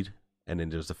lead and then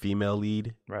there's the female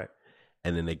lead, Right.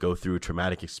 and then they go through a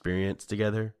traumatic experience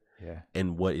together Yeah.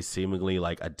 in what is seemingly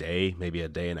like a day, maybe a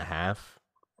day and a half,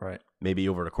 Right. maybe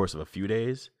over the course of a few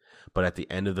days. But at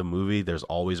the end of the movie, there's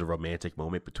always a romantic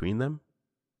moment between them.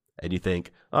 And you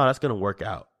think, oh, that's going to work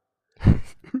out.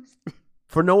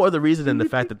 For no other reason than the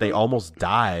fact that they almost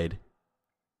died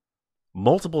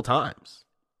multiple times,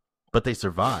 but they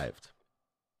survived.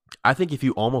 I think if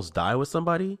you almost die with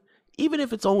somebody, even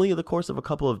if it's only in the course of a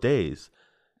couple of days,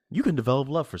 you can develop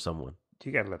love for someone.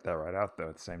 You gotta let that right out though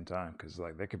at the same time, because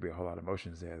like there could be a whole lot of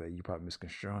emotions there that you probably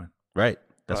misconstruing. Right.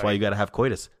 That's why Like- you got to have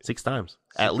coitus 6 times,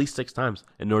 at least 6 times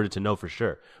in order to know for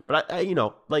sure. But I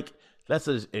like that's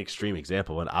an extreme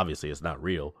example, and obviously it's not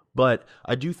real. But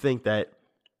I do think that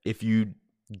if you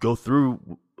go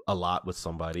through a lot with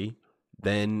somebody,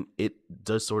 then it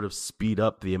does sort of speed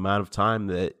up the amount of time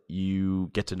that you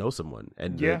get to know someone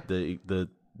and Yeah. the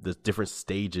different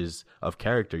stages of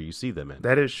character you see them in.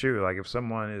 That is true. Like if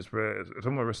someone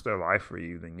risks their life for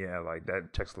you, then yeah, like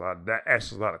that checks a lot. That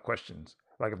asks a lot of questions.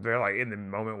 Like if they're like in the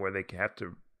moment where they have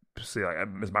to say like,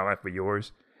 "Is my life for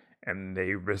yours?" and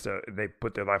they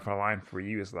put their life on the line for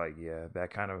you. It's like, yeah,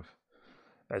 that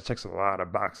checks a lot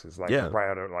of boxes. Like, Yeah. right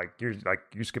out of,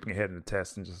 you're skipping ahead in the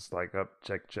test and just like up,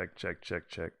 check.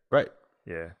 Right.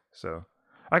 Yeah. So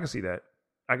I can see that.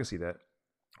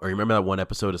 Or you remember that one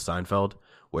episode of Seinfeld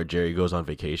where Jerry goes on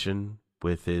vacation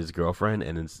with his girlfriend,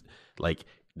 and it's like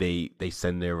they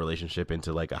send their relationship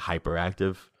into like a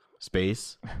hyperactive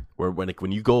space where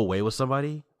when you go away with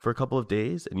somebody for a couple of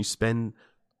days and you spend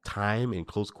time in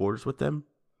close quarters with them,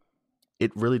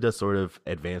 it really does sort of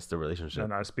advance the relationship.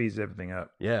 No, it speeds everything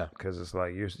up. Yeah. Because it's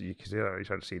like you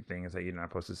start to see things that you're not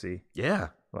supposed to see. Yeah.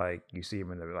 Like you see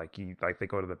them they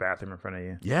go to the bathroom in front of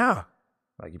you. Yeah.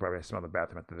 Like you probably smell the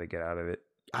bathroom after they get out of it.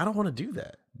 I don't want to do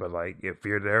that. But like if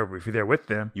you're there with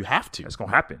them, You have to. it's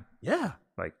gonna happen. Yeah.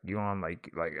 Like you on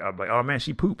I'm like, oh man,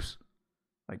 she poops.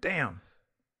 Like damn.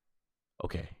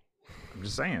 Okay. I'm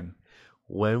just saying.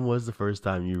 When was the first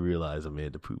time you realized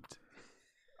Amanda pooped?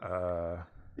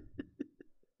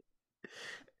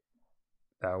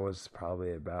 That was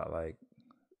probably about I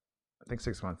think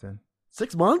 6 months in.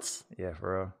 6 months? Yeah,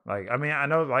 for real. Like, I mean, I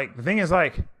know, like, the thing is,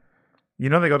 like, you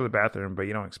know, they go to the bathroom, but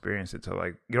you don't experience it till,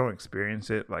 like,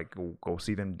 go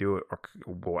see them do it or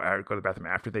go to the bathroom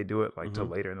after they do it, like, till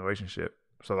later in the relationship.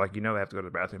 So, like, you know, they have to go to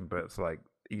the bathroom, but it's like,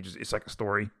 it's like a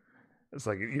story. It's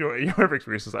like, you don't ever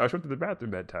experience this. I went to the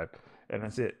bathroom that time, and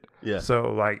that's it. Yeah.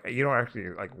 So, like, you don't actually,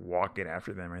 like, walk in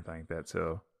after them or anything like that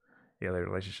till, their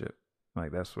relationship.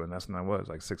 Like, that's when I was,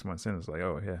 like, 6 months in. It's like,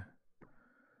 oh, yeah.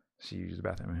 She used the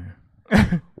bathroom in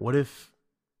here. What if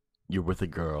you're with a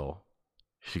girl,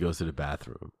 she goes to the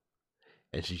bathroom,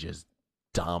 and she just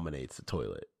dominates the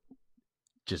toilet?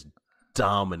 Just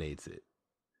dominates it.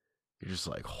 You're just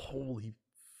like, holy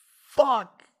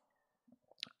fuck.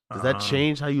 Does that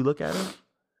change how you look at her?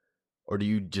 Or do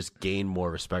you just gain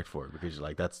more respect for it? Because you're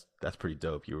like, that's pretty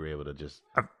dope. You were able to just...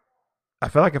 I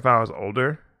feel like if I was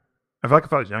older... I feel like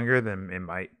if I was younger, then it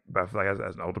might. But I feel like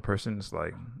as an older person, it's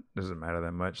like, it doesn't matter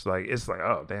that much. Like, it's like,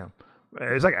 oh, damn.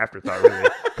 It's like afterthought, really.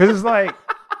 Because it's like,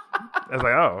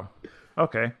 oh,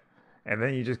 okay. And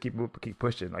then you just keep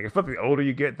pushing. Like, I feel like the older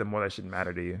you get, the more that shouldn't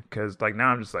matter to you. Because, like, now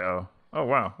I'm just like, oh,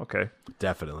 wow, okay.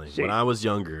 Definitely. Shit. When I was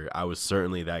younger, I was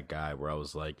certainly that guy where I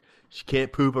was like, she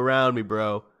can't poop around me,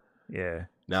 bro. Yeah.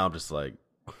 Now I'm just like,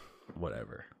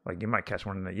 whatever. Like, you might catch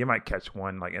one,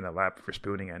 like, in the lap for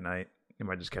spooning at night. You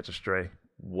might just catch a stray.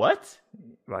 What?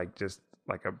 Like, just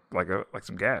like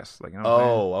some gas. Like, you know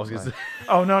Oh, I what was gonna like, say.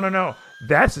 oh no.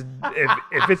 That's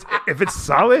if it's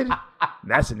solid,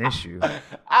 that's an issue.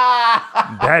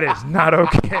 That is not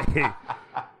okay.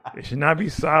 It should not be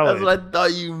solid. That's what I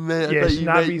thought you meant. Yeah, I it thought should you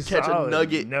not meant be catch solid. a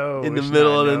nugget No, in it the should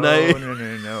middle not- of the night.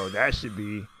 No.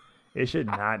 It should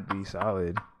not be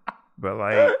solid. But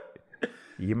like,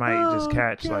 you might just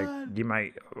catch God.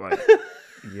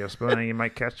 spooning. You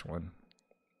might catch one.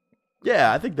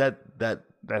 Yeah, I think that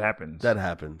happens. That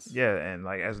happens. Yeah, and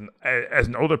like as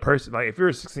an older person, like if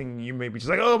you're 16, you may be just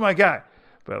like, oh my god.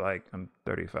 But like I'm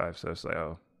 35, so it's like,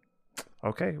 oh,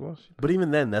 okay, well. But even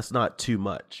then, that's not too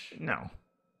much. No.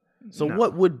 So No.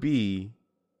 what would be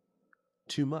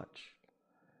too much?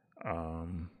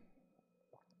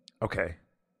 Okay.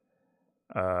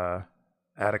 I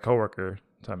had a coworker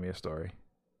tell me a story.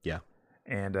 Yeah.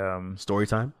 And Story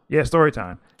time? yeah, story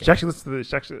time. She actually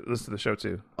listens to the show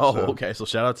too. Oh, So, okay. So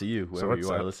shout out to you, whoever what's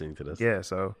you are up? listening to this. Yeah,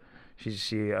 so she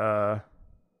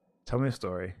told me a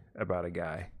story about a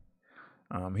guy.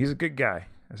 He's a good guy.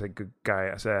 I said good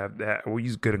guy. I said we'll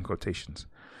use good in quotations.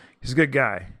 He's a good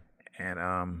guy,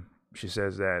 and she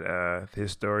says that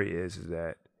his story is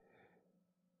that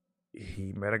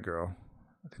he met a girl.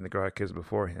 I think the girl had kids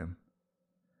before him,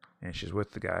 and she's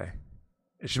with the guy.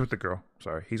 She's with the girl.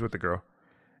 Sorry, he's with the girl,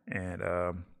 and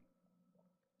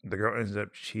the girl ends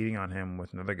up cheating on him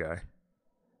with another guy.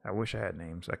 I wish I had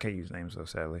names. I can't use names though,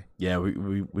 sadly. Yeah,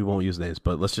 we won't use names,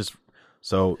 but let's just...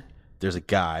 So there's a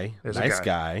guy, nice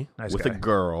guy, with a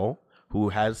girl who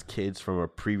has kids from a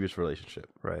previous relationship.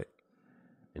 Right.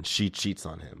 And she cheats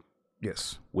on him.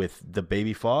 Yes. With the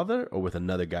baby father or with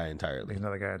another guy entirely? There's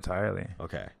another guy entirely.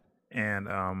 Okay.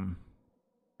 And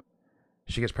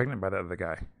she gets pregnant by the other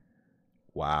guy.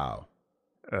 Wow.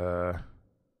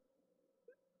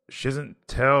 She doesn't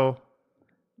tell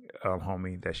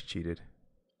homie that she cheated.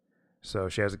 So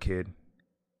she has a kid.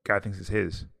 Guy thinks it's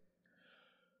his.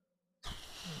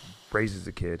 Raises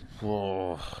the kid.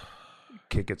 Whoa.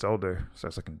 Kid gets older,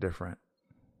 starts looking different.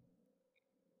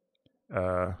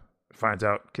 Finds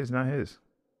out kid's not his.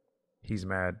 He's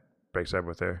mad, breaks up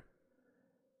with her.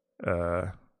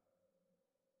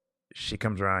 She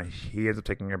comes around, he ends up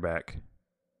taking her back.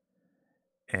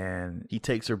 And He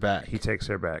takes her back. he takes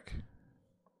her back.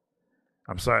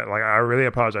 I'm sorry. Like, I really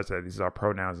apologize that these are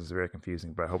pronouns. It's very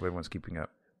confusing, but I hope everyone's keeping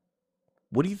up.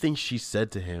 What do you think she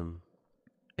said to him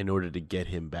in order to get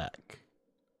him back?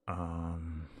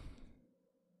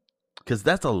 Because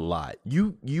that's a lot.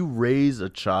 You raise a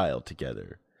child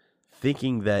together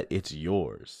thinking that it's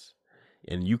yours,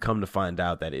 and you come to find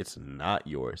out that it's not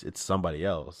yours. It's somebody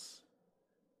else.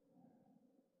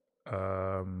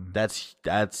 That's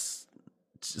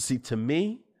see, to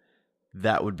me,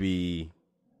 that would be,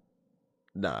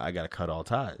 I gotta cut all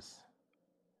ties.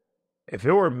 If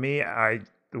it were me, I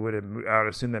would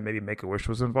assume that maybe Make-A-Wish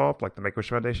was involved, like the Make-A-Wish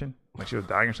Foundation, like she was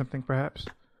dying or something, perhaps.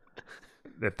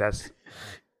 But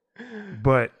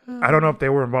I don't know if they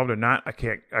were involved or not. I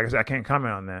can't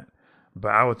comment on that.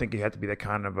 But I would think it had to be that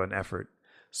kind of an effort.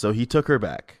 So he took her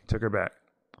back.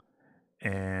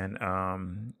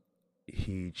 And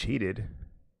he cheated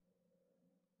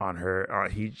on her.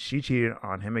 She cheated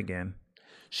on him again.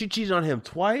 She cheated on him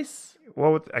twice?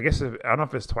 Well, I guess I don't know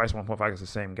if it's twice. 1.5 is the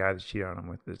same guy that cheated on him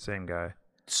with the same guy.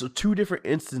 So 2 different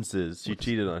instances she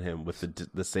cheated on him with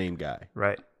the same guy.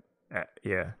 Right.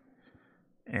 Yeah.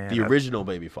 And the original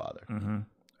baby father. Mm-hmm.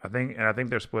 I think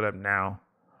they're split up now.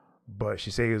 But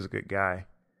she said he was a good guy.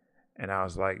 And I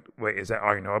was like, wait, is that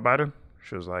all you know about him?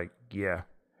 She was like, yeah.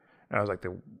 And I was like,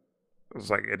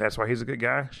 and that's why he's a good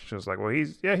guy? She was like, well,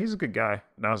 he's a good guy.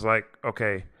 And I was like,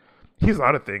 okay, he's a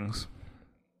lot of things.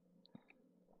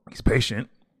 He's patient,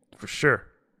 for sure.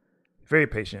 Very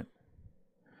patient.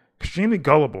 Extremely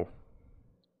gullible.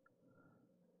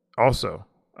 Also,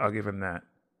 I'll give him that.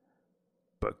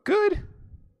 But good.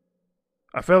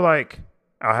 I feel like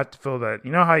I'll have to feel that.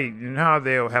 You know how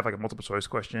they'll have like a multiple choice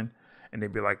question, and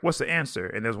they'd be like, "What's the answer?"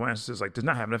 And there's one answer that's like, "Does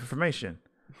not have enough information."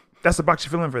 That's the box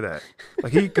you're filling for that.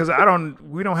 Like because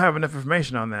we don't have enough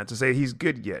information on that to say he's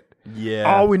good yet.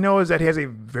 Yeah. All we know is that he has a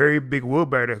very big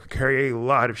wheelbarrow to carry a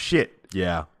lot of shit.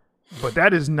 Yeah. But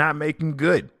that is not making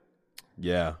good.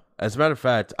 Yeah. As a matter of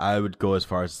fact, I would go as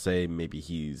far as to say maybe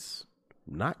he's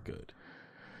not good.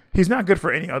 He's not good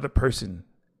for any other person.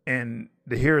 And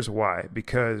here's why.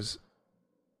 Because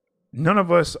none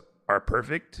of us are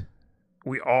perfect.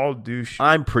 We all do shit.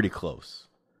 I'm pretty close.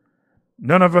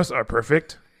 None of us are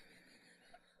perfect.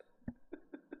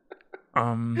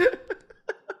 And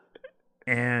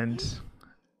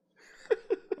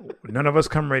none of us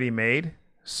come ready-made.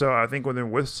 So I think when they're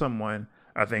with someone,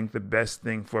 I think the best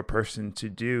thing for a person to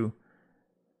do,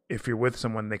 if you're with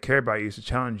someone they care about you, is to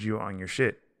challenge you on your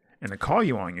shit and to call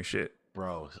you on your shit.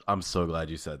 Bro, I'm so glad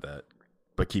you said that.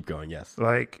 But keep going, yes.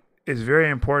 Like, it's very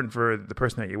important for the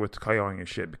person that you're with to call you on your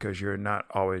shit because you're not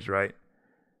always right.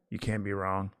 You can be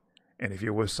wrong. And if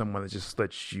you're with someone that just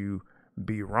lets you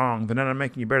be wrong, they're not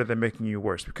making you better, they're making you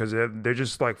worse because they're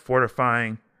just like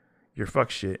fortifying your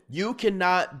fuck shit. You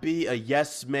cannot be a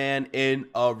yes man in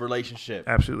a relationship.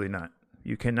 Absolutely not.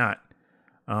 You cannot.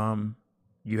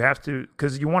 You have to,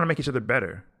 because you want to make each other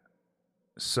better.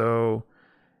 So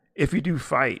if you do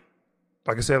fight,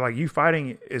 like I said, like you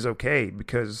fighting is okay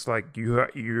because like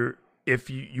if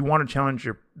you want to challenge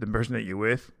the person that you're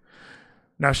with.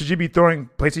 Now, should you be throwing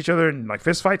plates at each other and like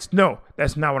fist fights? No,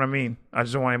 that's not what I mean. I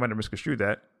just don't want anybody to misconstrue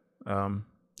that.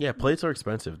 Yeah, plates are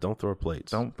expensive. Don't throw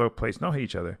plates. Don't throw plates. Don't hit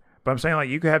each other. But I'm saying like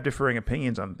you could have differing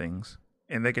opinions on things,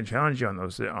 and they can challenge you on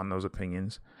those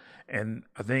opinions. And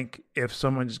I think if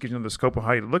someone just gives you the scope of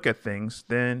how you look at things,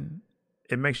 then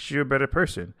it makes you a better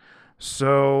person.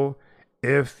 So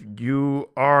if you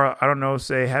are, I don't know,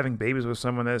 say having babies with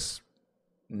someone that's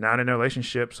not in a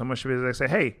relationship, someone should be able to say,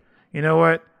 hey, you know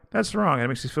what? That's wrong. It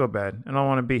makes me feel bad. I don't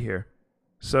want to be here.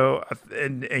 So,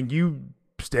 and you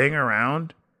staying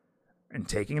around and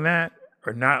taking that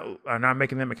or not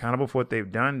making them accountable for what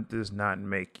they've done does not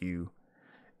make you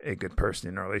a good person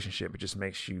in a relationship. It just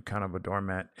makes you kind of a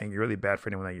doormat, and you're really bad for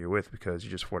anyone that you're with because you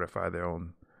just fortify their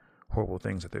own horrible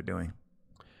things that they're doing.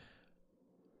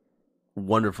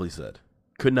 Wonderfully said.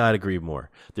 Could not agree more.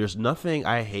 There's nothing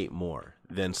I hate more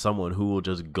than someone who will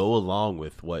just go along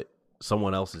with what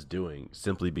someone else is doing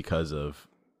simply because of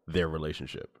their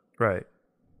relationship. Right.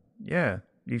 Yeah.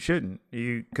 You shouldn't.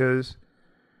 Because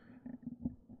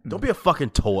don't be a fucking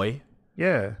toy.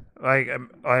 Yeah. Like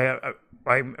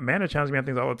Amanda challenges me on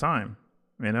things all the time.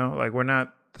 You know, like we're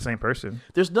not the same person.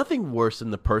 There's nothing worse than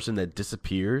the person that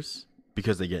disappears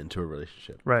because they get into a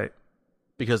relationship. Right.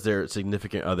 Because their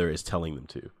significant other is telling them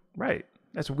to. Right.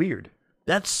 That's weird.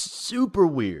 That's super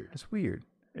weird. It's weird.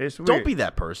 It's weird. Don't be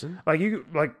that person. Will you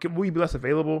be less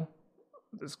available?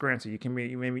 That's granted.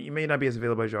 You may not be as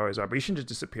available as you always are, but you shouldn't just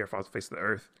disappear off the face of the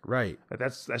earth. Right. Like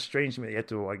that's strange to me. You have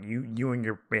to you and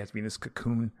your man have to be in this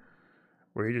cocoon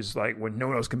where you're just like when no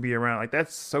one else can be around. Like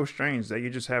that's so strange that you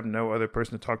just have no other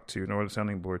person to talk to, no other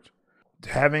sounding boards.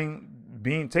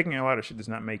 taking a lot of shit does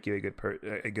not make you a good person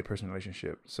in a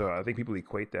relationship. So I think people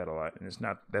equate that a lot, and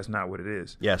that's not what it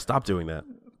is. Yeah, stop doing that.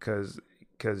 Because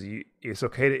it's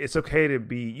okay to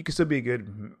be, you can still be a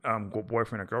good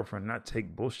boyfriend or girlfriend, not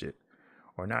take bullshit,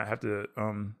 or not have to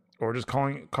or just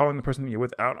calling the person you're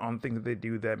with out on things that they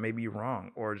do that may be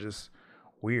wrong or just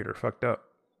weird or fucked up.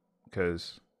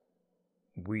 Because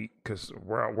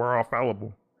we're all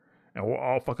fallible, and we'll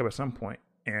all fuck up at some point.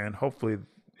 And hopefully,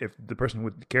 if the person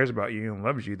who cares about you and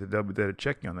loves you, that they'll be there to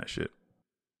check you on that shit.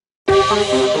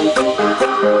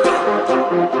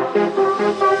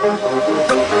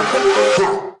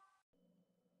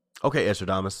 Okay,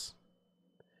 Estradamus.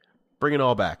 Bring it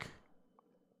all back.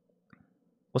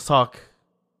 Let's talk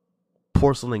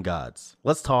porcelain gods.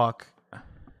 Let's talk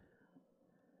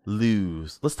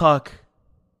loos. Let's talk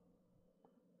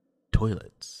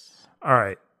toilets. All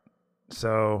right.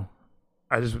 So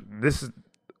this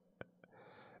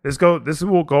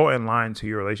will go in line to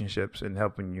your relationships and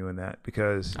helping you in that,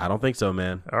 because I don't think so,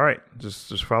 man. all right,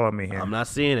 just follow me here. I'm not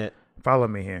seeing it. Follow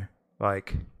me here.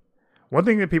 Like, one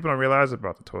thing that people don't realize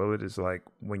about the toilet is, like,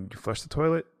 when you flush the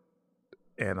toilet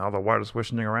and all the water's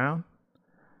swishing around,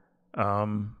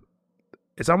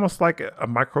 it's almost like a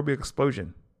microbial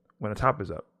explosion when the top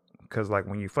is up. Because, like,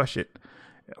 when you flush it,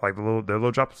 like the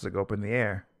little droplets that go up in the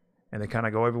air, and they kind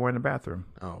of go everywhere in the bathroom.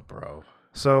 Oh, bro.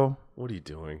 So What are you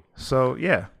doing? So,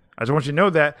 yeah, I just want you to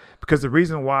know that, because the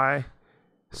reason why,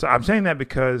 so I'm saying that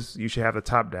because you should have the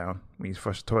top down when you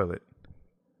flush the toilet.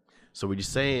 So what you're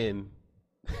saying,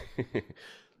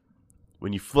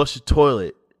 when you flush the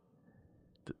toilet,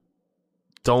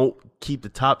 don't keep the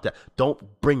top down.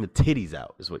 Don't bring the titties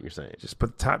out, is what you're saying. Just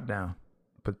put the top down.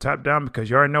 Put the top down, because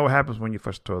you already know what happens when you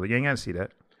flush the toilet. You ain't got to see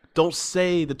that. Don't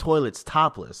say the toilet's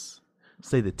topless.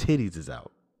 Say the titties is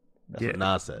out. That's what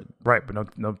Nas said. Right, but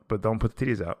but don't put the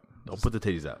titties out. Don't put the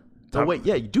titties out. Oh, wait,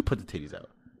 yeah, you do put the titties out,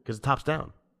 because the top's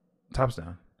down. Top's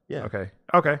down. Yeah. Okay.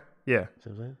 Yeah. See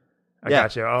what I'm saying? I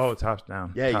got you. Oh, top's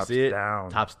down. Yeah, top's you see it? Down.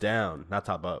 Top's down, not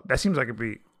top up. That seems like it'd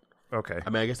be okay. I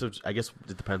mean, I guess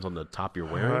it depends on the top you're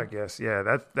I wearing. guess,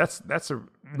 yeah. That's a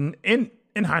in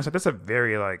hindsight, that's a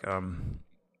very like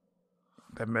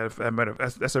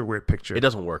that's a weird picture. It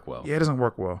doesn't work well. Yeah, it doesn't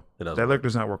work well. It doesn't That work. look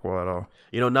does not work well at all.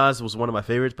 You know, Nas was one of my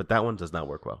favorites, but that one does not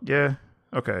work well. Yeah.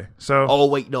 Okay. So. Oh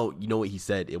wait, no. You know what he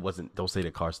said? It wasn't. Don't say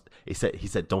the car's. He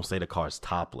said don't say the car's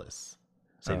topless.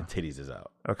 Say the titties is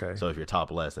out. Okay. So if you're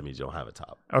topless, that means you don't have a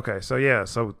top. Okay. So yeah.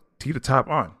 So keep the top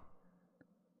on.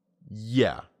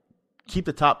 Yeah. Keep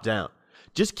the top down.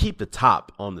 Just keep the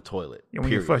top on the toilet. When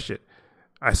you flush it.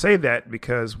 I say that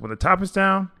because when the top is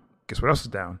down, guess what else is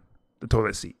down? The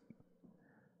toilet seat.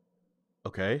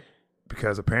 Okay.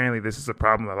 Because apparently this is a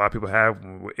problem that a lot of people have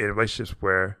in relationships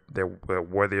where their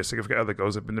significant other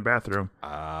goes up in the bathroom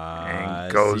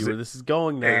and goes see where this is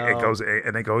going now. It goes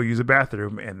and they go use a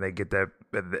bathroom and they get that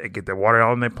water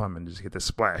all in their plumbing, just get the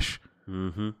splash.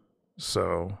 Mm-hmm.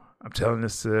 So I'm telling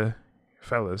this to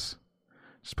the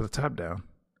just put the top down.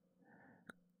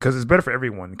 Because it's better for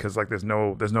everyone. Because like there's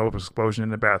no explosion in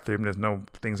the bathroom. There's no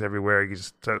things everywhere. You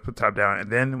just put the top down, and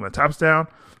then when the top's down,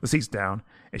 the seat's down,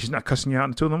 and she's not cussing you out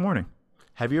until 2 a.m.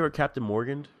 Have you ever Captain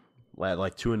Morganed at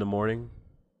like 2 a.m. when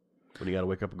you gotta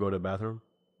wake up and go to the bathroom?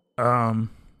 Do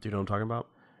you know what I'm talking about?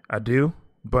 I do,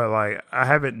 but like I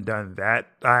haven't done that.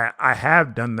 I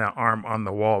have done that arm on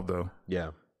the wall though.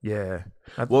 Yeah. Yeah.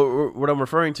 Well, what I'm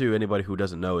referring to, anybody who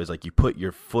doesn't know, is like you put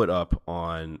your foot up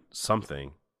on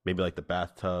something, maybe like the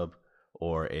bathtub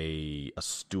or a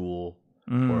stool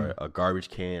or a garbage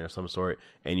can or some sort,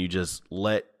 and you just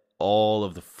let all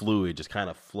of the fluid just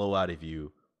kind of flow out of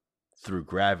you through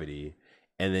gravity,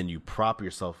 and then you prop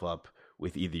yourself up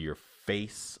with either your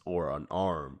face or an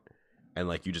arm, and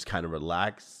like you just kind of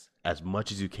relax as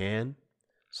much as you can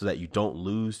so that you don't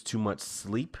lose too much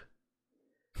sleep,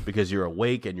 because you're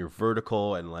awake and you're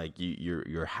vertical and like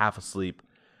you're half asleep.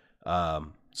 So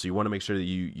you want to make sure that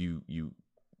you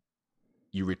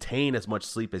retain as much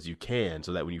sleep as you can,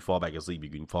 so that when you fall back asleep, you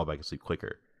can fall back asleep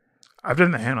quicker. I've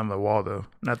done the hand on the wall though,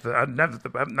 not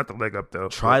the leg up though.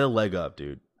 Try the leg up,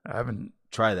 dude. I haven't.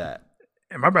 Try that.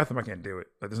 In my bathroom, I can't do it.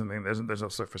 Like, there's no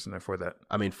surface in there for that.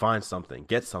 I mean, find something.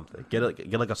 Get something. Get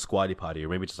like a squatty potty, or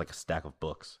maybe just like a stack of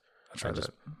books. I'll try that. Just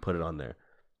put it on there.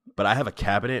 But I have a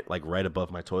cabinet like right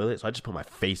above my toilet, so I just put my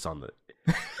face on the.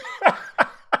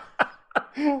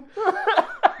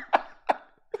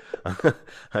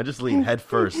 I just lean head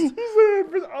first. He's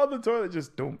on the toilet,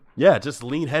 just don't. Yeah, just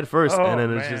lean head first, and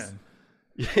then man. it's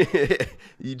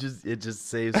just it just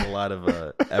saves a lot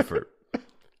of effort.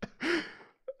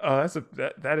 Oh,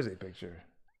 that is a picture.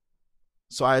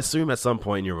 So I assume at some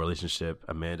point in your relationship,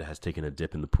 Amanda has taken a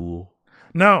dip in the pool.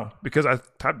 No, because I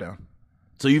top down.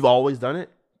 So you've always done it?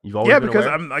 You've always Yeah, been because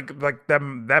aware? I'm like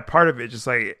that part of it. Just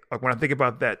like when I think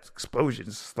about that explosion,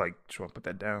 it's just like just want to put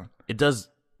that down. It does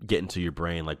get into your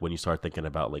brain, like when you start thinking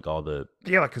about like all the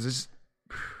Yeah, like because it's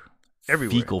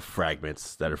everywhere. fecal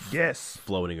fragments that are Yes,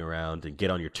 floating around and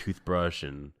get on your toothbrush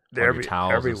and they're on your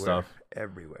towels everywhere, and stuff.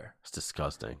 everywhere, It's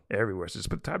disgusting. everywhere. So just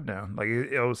put the top down. Like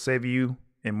it'll save you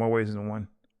in more ways than one.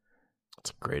 It's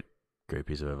a great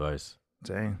piece of advice.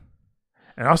 Dang.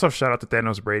 And also shout out to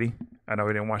Thanos Brady. I know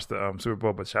we didn't watch the Super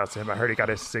Bowl, but shout out to him. I heard he got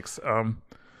his sixth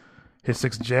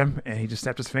gem, and he just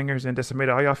snapped his fingers and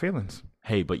decimated all y'all feelings.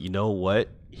 Hey, but you know what?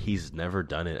 He's never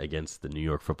done it against the New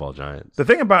York Football Giants. The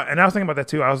thing about, and I was thinking about that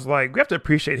too. I was like, we have to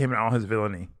appreciate him and all his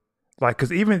villainy, like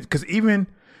because even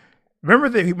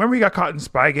remember he got caught in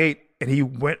Spygate and he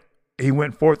went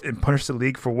forth and punished the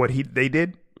league for what they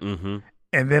did. Mm-hmm.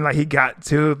 And then like he got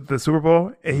to the Super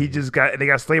Bowl and they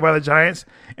got slayed by the Giants.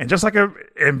 And just like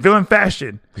in villain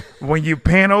fashion, when you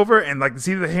pan over and like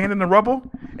see the hand in the rubble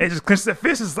and just clench the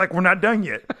fist, it's like we're not done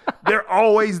yet. They're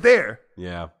always there.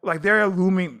 Yeah. Like they're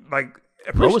looming like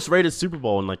Lowest rated Super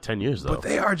Bowl in like 10 years, though. But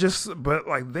they are just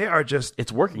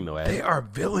It's working, though, Ed. they are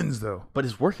villains though. But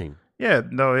it's working. Yeah,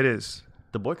 no, it is.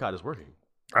 The boycott is working.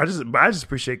 I just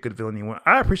appreciate good villainy.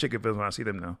 I appreciate good villains when I see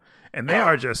them though. And they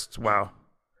are just wow.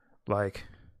 Like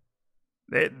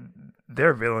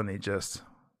their villainy just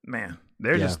man.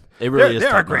 They're just it really is they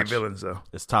are top great notch. villains though.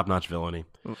 It's top notch villainy.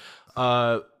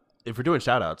 If we're doing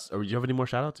shout outs, or do you have any more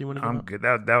shout outs you want to give I'm out? good.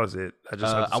 That was it. I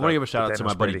want to give a shout out to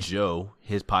my buddy Brady. Joe.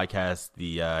 His podcast,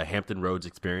 the Hampton Roads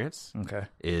Experience, Okay.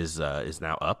 is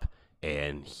now up,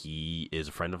 and he is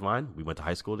a friend of mine. We went to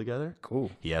high school together. Cool.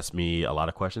 He asked me a lot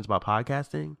of questions about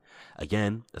podcasting.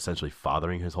 Again, essentially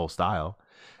fathering his whole style.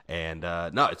 And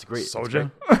no, it's great. It's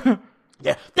Soldier. great.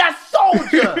 Yeah, that's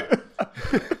Soldier.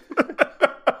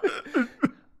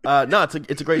 No,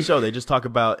 it's a great show. They just talk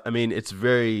about. I mean, it's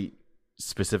very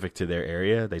specific to their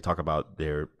area. They talk about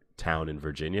their town in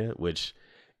Virginia, which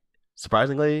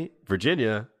surprisingly,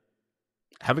 Virginia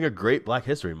having a great Black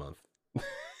History Month.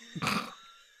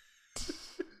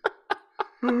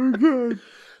 Oh god,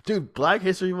 dude! Black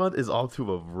History Month is off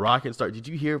to a rocket start. Did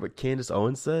you hear what Candace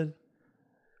Owens said?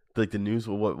 Like the news,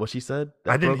 what she said?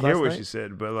 I didn't hear what night? she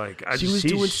said, but like She was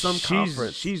doing some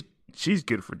conference. She's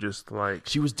good for just like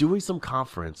She was doing some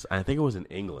conference. I think it was in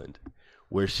England,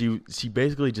 where she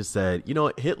basically just said, you know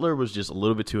what, Hitler was just a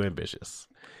little bit too ambitious.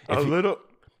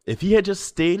 If he had just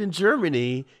stayed in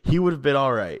Germany, he would have been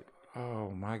all right.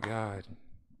 Oh my god.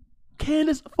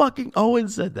 Candace fucking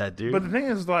Owens said that, dude. But the thing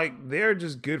is, like, they're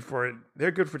just good for it.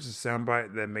 They're good for just a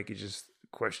soundbite that make you just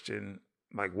question,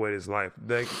 like, what is life?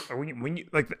 Like, when you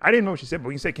like, I didn't know what she said, but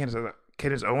when you said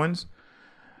Candace Owens,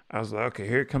 I was like, okay,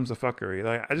 here comes the fuckery.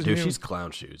 Like, I just dude, knew, she's clown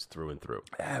shoes through and through.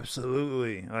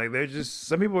 absolutely. Like, they're just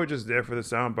some people are just there for the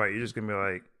soundbite. You're just gonna be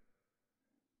like,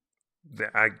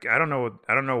 I don't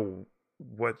know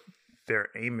what their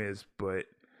aim is, but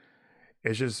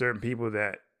it's just certain people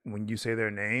that when you say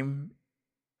their name,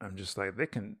 I'm just like,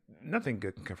 nothing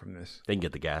good can come from this. They can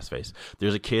get the gas face.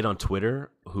 There's a kid on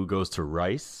Twitter who goes to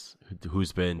Rice,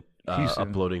 who's been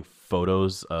uploading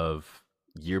photos of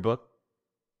yearbook,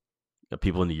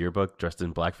 people in the yearbook dressed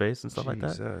in blackface and stuff like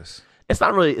that. Jesus. It's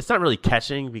not really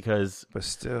catching because But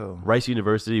still, Rice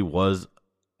University was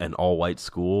an all-white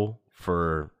school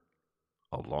for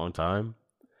a long time,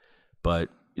 but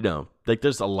you know, like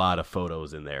there's a lot of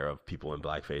photos in there of people in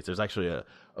blackface. There's actually a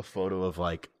photo of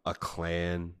like a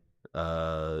Klan,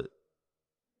 like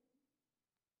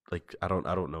I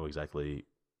don't know exactly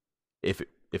if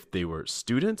they were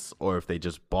students or if they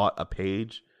just bought a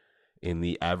page in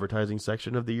the advertising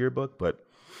section of the yearbook, but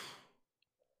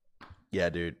yeah,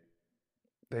 dude.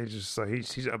 they just so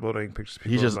he's uploading pictures. Of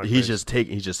people He's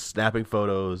just snapping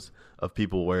photos of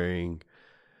people wearing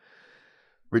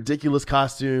ridiculous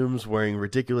costumes, wearing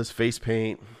ridiculous face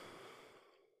paint.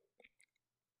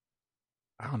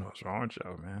 I don't know what's wrong with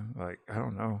y'all, man. Like, I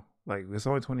don't know. Like, it's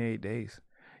only 28 days.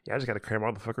 Y'all just got to cram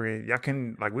all the fuckery in. Y'all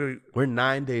can, like, We're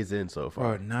 9 days in so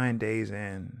far. 9 days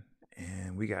in,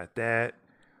 and we got that.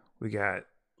 We got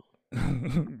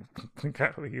Liam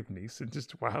Neeson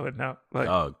just wilding out.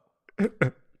 Like,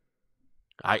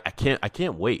 I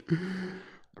can't wait.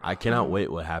 I cannot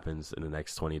wait what happens in the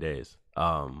next 20 days.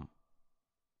 I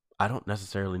don't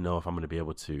necessarily know if I'm going to be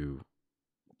able to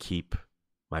keep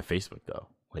my Facebook though.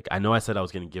 Like, I know I said I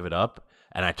was going to give it up,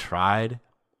 and I tried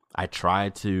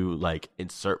to like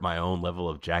insert my own level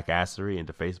of jackassery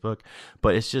into Facebook,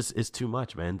 but it's too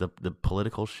much, man. The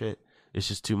political shit, it's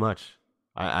just too much.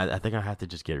 I think I have to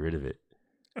just get rid of it.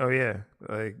 oh yeah,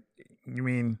 like you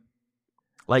mean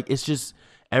Like, it's just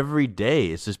every day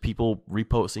it's just people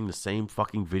reposting the same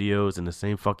fucking videos and the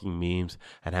same fucking memes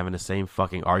and having the same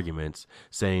fucking arguments,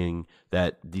 saying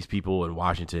that these people in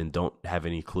Washington don't have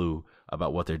any clue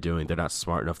about what they're doing. They're not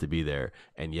smart enough to be there,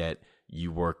 and yet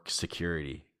you work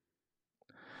security.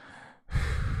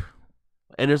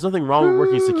 And there's nothing wrong with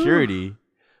working security,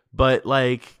 but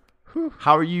like,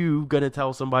 how are you gonna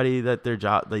tell somebody that their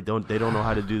job they don't know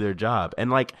how to do their job?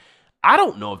 And like, I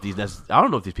don't know if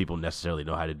these people necessarily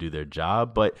know how to do their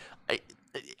job, but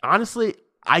honestly,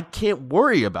 I can't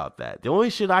worry about that. The only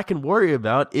shit I can worry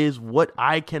about is what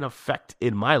I can affect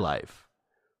in my life.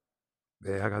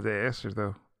 Yeah, I got the answer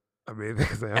though. I mean,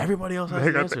 Everybody else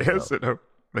has the answer though.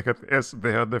 They got the answer.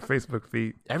 They have their Facebook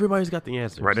feed. Everybody's got the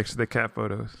answer right next to their cat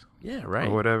photos. Yeah, right.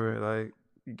 Or whatever. Like,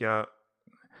 you got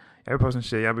every posting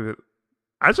shit.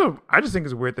 I just think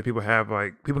it's weird that people have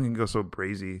like people can go so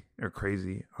brazy or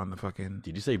crazy on the fucking.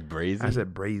 Did you say brazy? I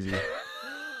said brazy.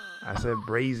 I said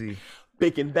brazy.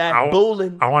 Big and bad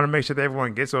bowling. I want to make sure that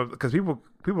everyone gets on because people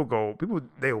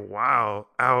they wow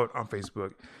out on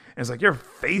Facebook. And it's like your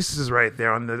face is right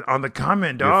there on the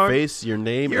comment, dog. Your face, your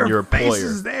name, and your employer. Your face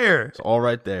is there. It's all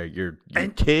right there. Your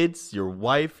kids, your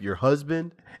wife, your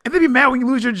husband. And they be mad when you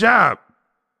lose your job.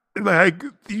 Like,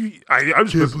 I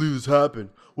just can't believe this happened.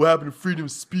 What happened to freedom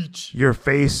of speech? Your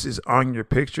face is on your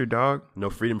picture, dog. No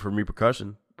freedom from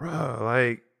repercussion. Bro,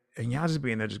 like, and y'all just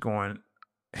being there just going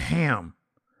ham.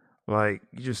 Like,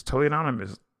 you just totally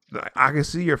anonymous. Like, I can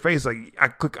see your face. Like, I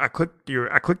click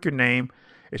your name.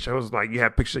 It shows like you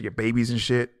have pictures of your babies and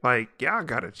shit. Like, y'all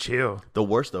gotta chill. The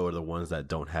worst though are the ones that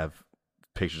don't have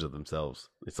pictures of themselves.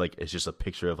 It's like it's just a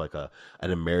picture of like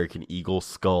an American eagle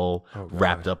skull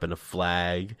wrapped up in a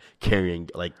flag, carrying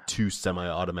like 2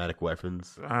 semi-automatic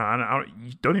weapons.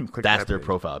 You don't even click. That's their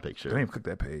profile picture. Don't even click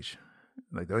that page.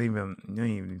 Like, you don't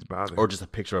even need to bother. Or just a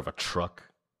picture of a truck.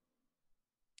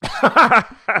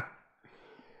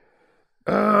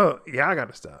 Oh yeah, I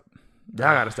gotta stop.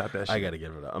 Y'all gotta stop that shit. I gotta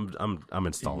get rid of it. I'm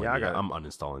installing. Yeah, I'm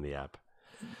uninstalling the app.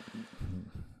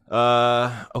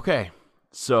 Okay.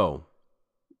 So,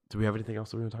 do we have anything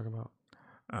else that we want to talk about?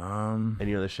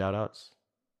 Any other shout outs?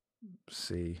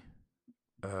 See.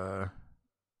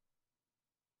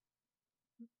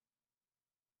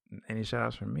 Any shout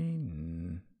outs from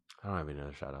me? I don't have any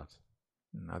other shout outs.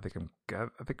 I think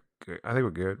we're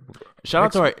good. Shout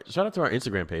out to our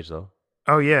Instagram page though.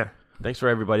 Oh yeah. Thanks for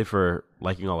everybody for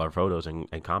liking all our photos and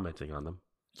commenting on them.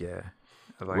 Yeah.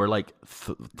 We're like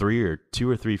 2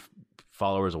 or 3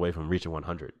 followers away from reaching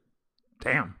 100.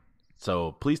 Damn.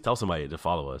 So please tell somebody to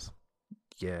follow us.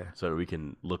 Yeah. So that we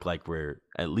can look like we're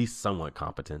at least somewhat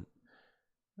competent.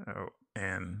 Oh,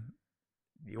 and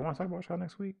you want to talk about y'all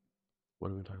next week?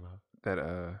 What are we talking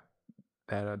about?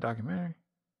 That documentary.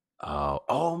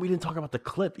 Oh, we didn't talk about the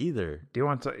clip either. Do you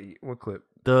want to what clip?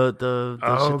 The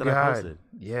shit that I posted.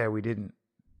 Yeah, we didn't.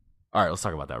 All right, let's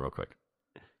talk about that real quick.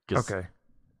 Okay.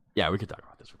 Yeah, we could talk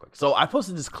about this real quick. So I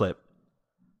posted this clip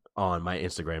on my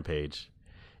Instagram page,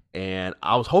 and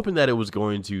I was hoping that it was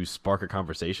going to spark a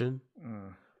conversation.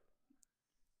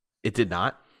 It did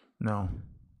not. No.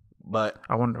 But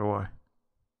I wonder why.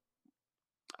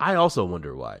 I also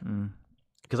wonder why.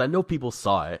 Because I know people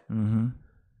saw it. Mm-hmm.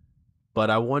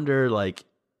 But I wonder, like,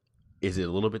 is it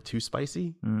a little bit too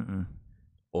spicy?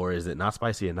 Or is it not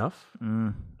spicy enough?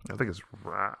 I think it's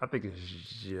right. I think it's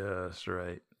just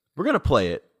right. We're going to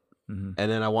play it, and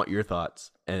then I want your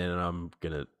thoughts, and then I'm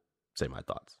going to say my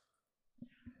thoughts.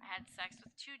 I had sex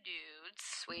with 2 dudes.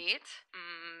 Sweet.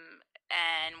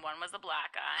 And one was a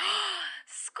black guy.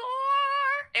 Score!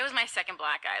 It was my second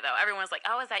black guy, though. Everyone's like,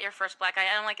 oh, is that your first black guy?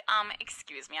 And I'm like,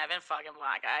 excuse me, I've been fucking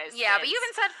black guys. Yeah, but you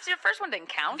even said your first one didn't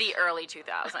count. The early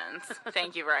 2000s.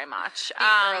 Thank you very much.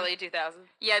 Early 2000s.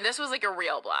 Yeah, this was like a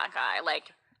real black guy.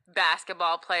 Like,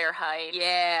 basketball player height.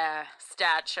 Yeah.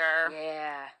 Stature.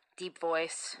 Yeah. Deep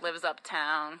voice. Lives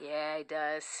uptown. Yeah, he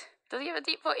does. Does he have a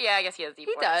deep voice? Yeah, I guess he has a deep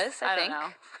voice. He does, I think. don't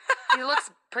know. He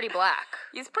looks pretty black.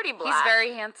 He's pretty black. He's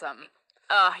very handsome.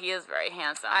 Oh, he is very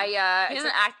handsome. He he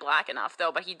doesn't act black enough,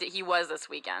 though, but he was this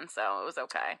weekend, so it was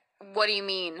okay. What do you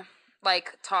mean?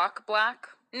 Like, talk black?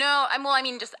 No, I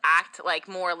mean, just act like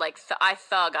more like I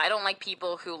thug. I don't like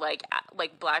people who like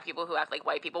black people who act like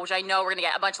white people, which I know we're gonna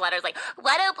get a bunch of letters like,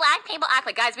 what do black people act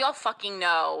like? Guys, we all fucking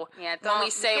know. Yeah, when we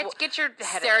say get your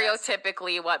head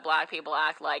stereotypically what black people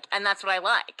act like, and that's what I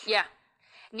like. Yeah,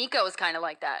 Nico is kind of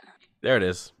like that. There it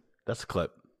is. That's a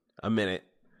clip. A minute.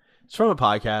 It's from a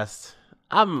podcast.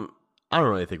 I don't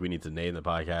really think we need to name the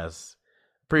podcast.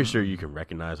 Pretty sure you can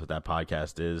recognize what that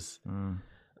podcast is.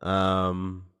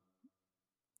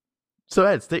 So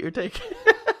Ed, state your take.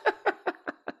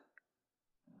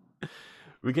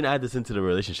 we can add this into the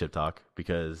relationship talk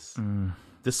because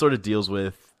this sort of deals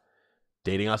with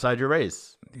dating outside your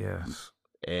race Yes.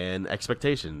 and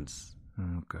expectations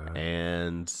Oh God.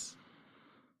 and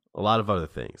a lot of other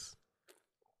things.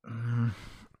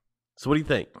 So what do you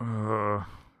think?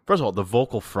 First of all, the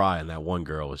vocal fry in that one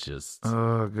girl was just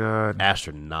Oh God.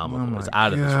 astronomical. Oh It was my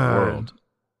out of this God. world.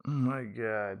 Oh my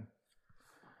God.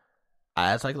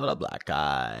 I had sex with a black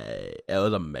guy. It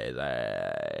was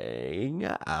amazing.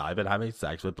 I've been having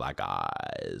sex with black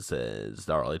guys since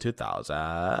the early 2000s.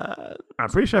 I'm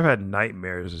pretty sure I've had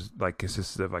nightmares like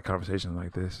consistent of like conversations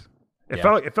like this.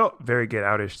 Yeah. It felt very Get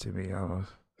Outish to me almost.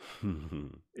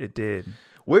 It did.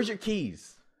 Where's your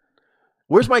keys?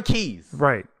 Where's my keys?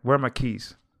 Right. Where are my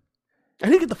keys? I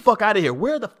need to get the fuck out of here.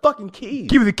 Where are the fucking keys?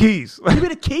 Give me the keys. Give me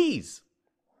the keys.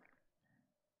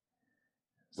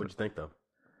 What'd you think, though?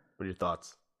 What are your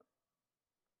thoughts?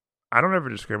 I don't ever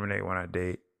discriminate when I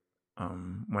date.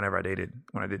 Whenever I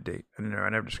did date, I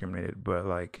never discriminated, but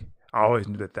like I always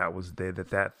knew that was there,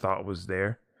 that thought was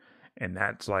there, and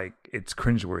that's like it's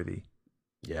cringeworthy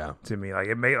Yeah. to me.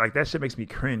 Like that shit makes me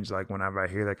cringe. Like whenever I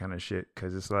hear that kind of shit,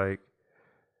 because it's like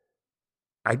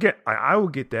I will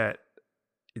get that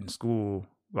in school.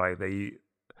 Like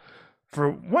for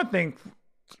one thing,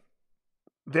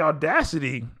 the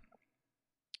audacity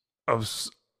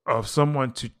of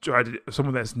someone to try to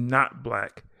someone that's not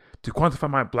black to quantify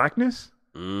my blackness.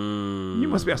 You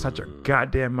must be outside your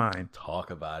goddamn mind.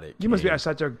 Talk about it. You must be King.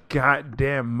 outside your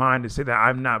goddamn mind to say that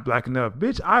I'm not black enough.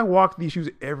 Bitch, I walk these shoes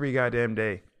every goddamn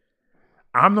day.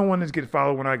 I'm the one that's getting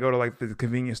followed when I go to like the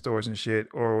convenience stores and shit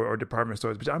or department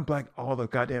stores. Bitch, I'm black all the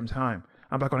goddamn time.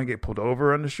 I'm black when I get pulled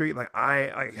over on the street. Like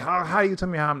how do you tell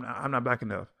me I'm not black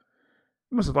enough?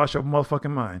 You must have lost your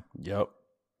motherfucking mind.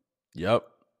 Yep.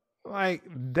 Like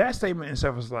that statement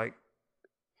itself was like,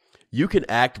 You can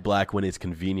act black when it's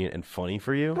convenient and funny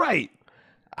for you. right.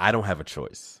 I don't have a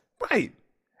choice. Right.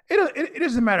 It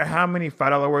doesn't matter how many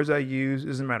 $5 words I use. It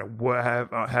doesn't matter what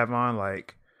I have on.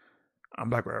 Like, I'm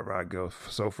black wherever I go.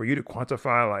 So for you to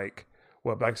quantify like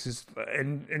what black is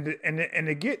and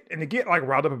to get like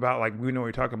riled up about like we know what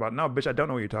you're talking about. No, bitch, I don't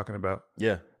know what you're talking about.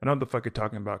 Yeah. I know what the fuck you're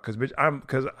talking about. Cause bitch,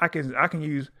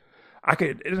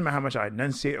 it doesn't matter how much I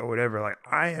enunciate or whatever. Like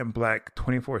I am black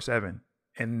 24/7.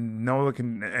 And no one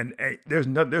can, and there's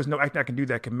no acting I can do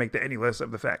that can make that any less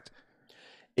of the fact.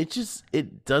 It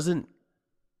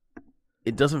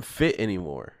doesn't fit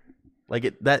anymore.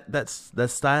 Like that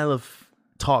style of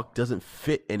talk doesn't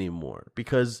fit anymore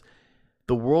because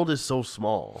the world is so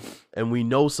small and we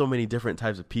know so many different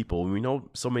types of people. We know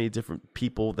so many different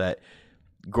people that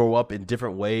grow up in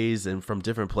different ways and from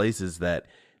different places that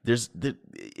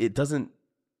it doesn't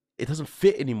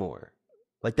fit anymore.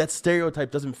 Like that stereotype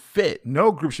doesn't fit.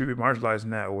 No group should be marginalized in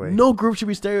that way. No group should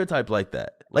be stereotyped like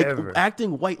that. Like Ever.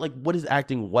 acting white. Like what is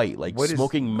acting white? Like What is-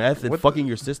 smoking meth and what- fucking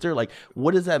your sister. Like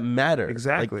what does that matter?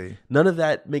 Exactly. Like, none of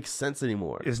that makes sense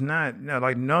anymore. It's not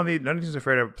like none of these things are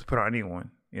fair to put on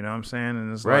anyone. You know what I'm saying?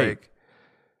 And it's Right.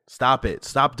 Stop it.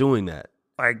 Stop doing that.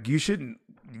 like you shouldn't.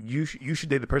 You should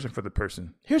date the person for the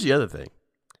person. Here's the other thing.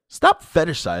 Stop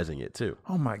fetishizing it too.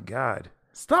 Oh my god.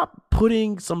 Stop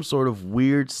putting some sort of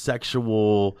weird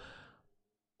sexual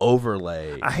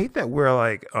overlay. I hate that we're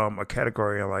like a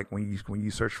category on like when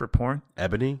you search for porn.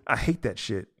 Ebony, I hate that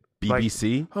shit. Like,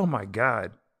 BBC. oh my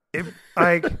god. If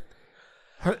like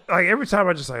every time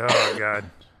I just like, oh my god.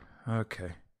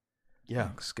 Okay. Yeah.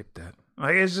 Skip that.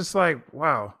 Like it's just like,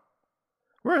 wow.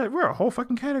 We're a whole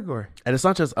fucking category. And it's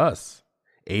not just us.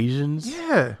 Asians,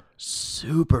 Yeah.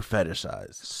 super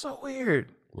fetishized. So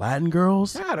weird. Latin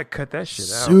girls, I gotta cut that shit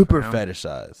out. super fam.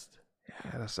 fetishized.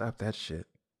 Yeah, gotta stop that shit.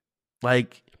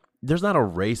 Like, there's not a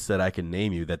race that I can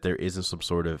name you that there isn't some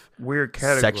sort of Weird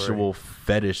category. sexual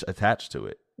fetish attached to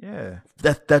it. Yeah.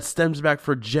 That stems back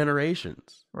for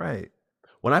generations. Right.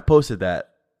 When I posted that,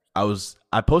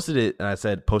 I posted it and I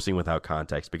said posting without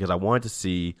context because I wanted to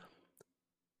see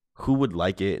who would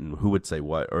like it and who would say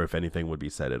what, or if anything would be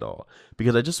said at all.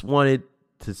 Because I just wanted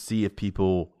to see if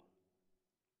people,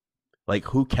 like,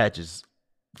 who catches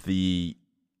the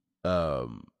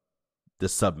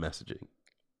sub messaging,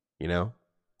 you know?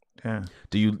 Yeah.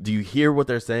 Do you hear what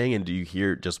they're saying and do you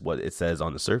hear just what it says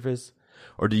on the surface,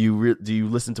 or do you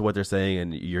listen to what they're saying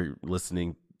and you're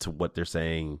listening to what they're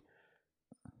saying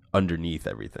underneath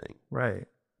everything? Right.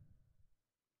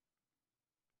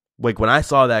 Like when I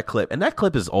saw that clip, and that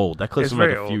clip is old. That clip's It's from like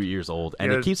very a few old. years old,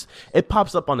 and Yeah. it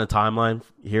pops up on the timeline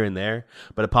here and there.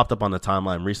 But it popped up on the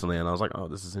timeline recently, and I was like, oh,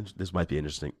 this might be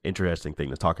interesting thing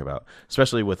to talk about,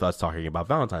 especially with us talking about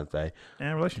Valentine's Day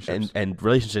And relationships. and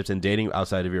relationships and dating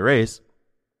outside of your race.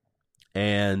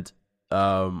 And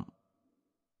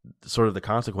sort of the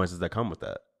consequences that come with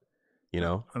that.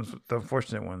 The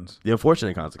unfortunate ones. The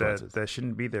unfortunate consequences that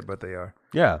shouldn't be there, but they are.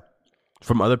 Yeah,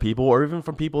 from other people, or even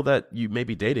from people that you may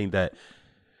be dating that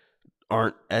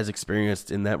aren't as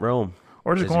experienced in that realm,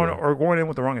 or just going in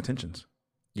with the wrong intentions.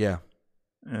 Yeah.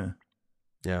 Yeah.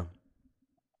 Yeah.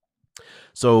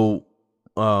 So,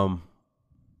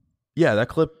 yeah, that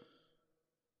clip,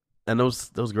 and those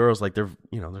girls, like, they're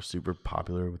super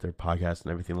popular with their podcast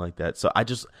and everything like that. So I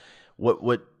just,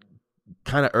 what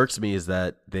kind of irks me is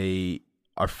that they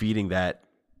are feeding that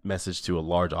message to a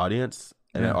large audience,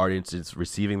 and that audience is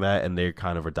receiving that, and they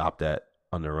kind of adopt that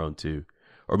on their own too.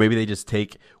 Or maybe they just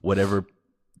take whatever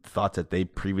thoughts that they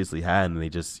previously had, and they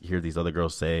just hear these other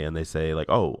girls say, and they say like,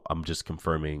 oh, I'm just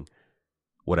confirming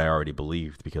what I already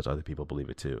believed because other people believe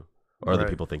it too, or other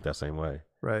people think that same way.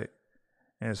 Right.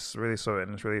 And it's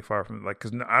really far from, like,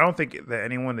 because I don't think that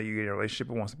anyone that you get in a relationship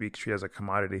with wants to be treated as a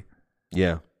commodity.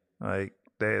 Yeah. Like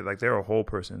they're a whole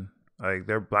person. Like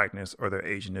their blackness or their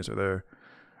Asianness or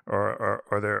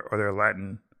their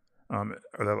Latin,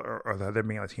 or them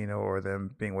being Latino or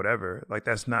them being whatever. Like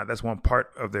that's one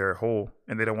part of their whole,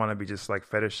 and they don't want to be just like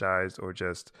fetishized or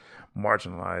just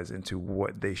marginalized into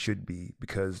what they should be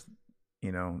because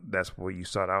that's what you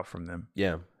sought out from them.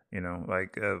 Yeah.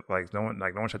 Like no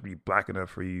one should be black enough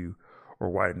for you or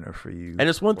white enough for you. And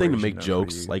it's one thing to make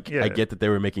jokes. Like, I get that they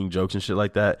were making jokes and shit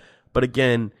like that. But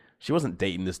again, she wasn't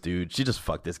dating this dude. She just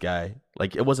fucked this guy.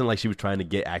 Like, it wasn't like she was trying to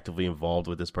get actively involved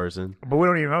with this person. But we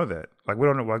don't even know that. Like, we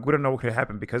don't know what could have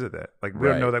happened because of that. Like, we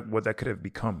don't know what that could have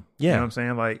become. Yeah. You know what I'm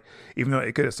saying? Like, even though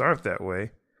it could have started that way.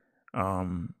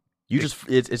 But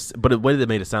the way that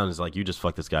made it sound is like you just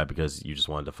fucked this guy because you just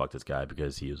wanted to fuck this guy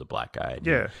because he was a black guy. And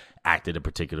you acted a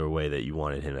particular way that you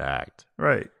wanted him to act.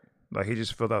 Right. Like he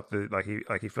just filled out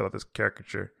he filled out this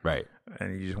caricature. Right.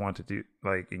 And you just wanted to do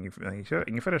and you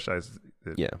fetishize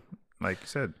it. Yeah. Like you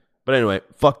said. But anyway,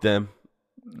 fuck them.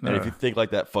 And if you think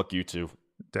like that, fuck you too.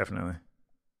 Definitely.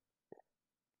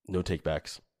 No take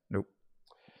backs. Nope.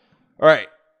 All right.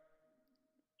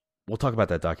 We'll talk about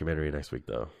that documentary next week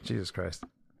though. Jesus Christ.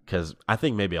 Because I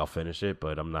think maybe I'll finish it,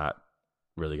 but I'm not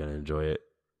really gonna enjoy it.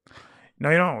 No,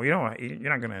 you don't. You're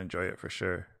not gonna enjoy it for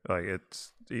sure. Like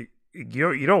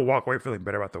you don't walk away feeling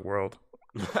better about the world.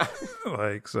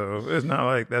 Like, so it's not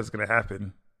like that's gonna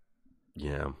happen.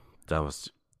 Yeah, that was.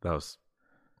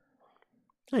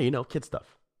 Hey, kid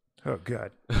stuff. Oh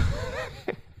God. All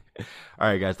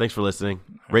right, guys. Thanks for listening.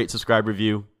 Rate, subscribe,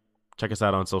 review. Check us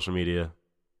out on social media.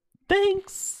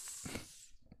 Thanks.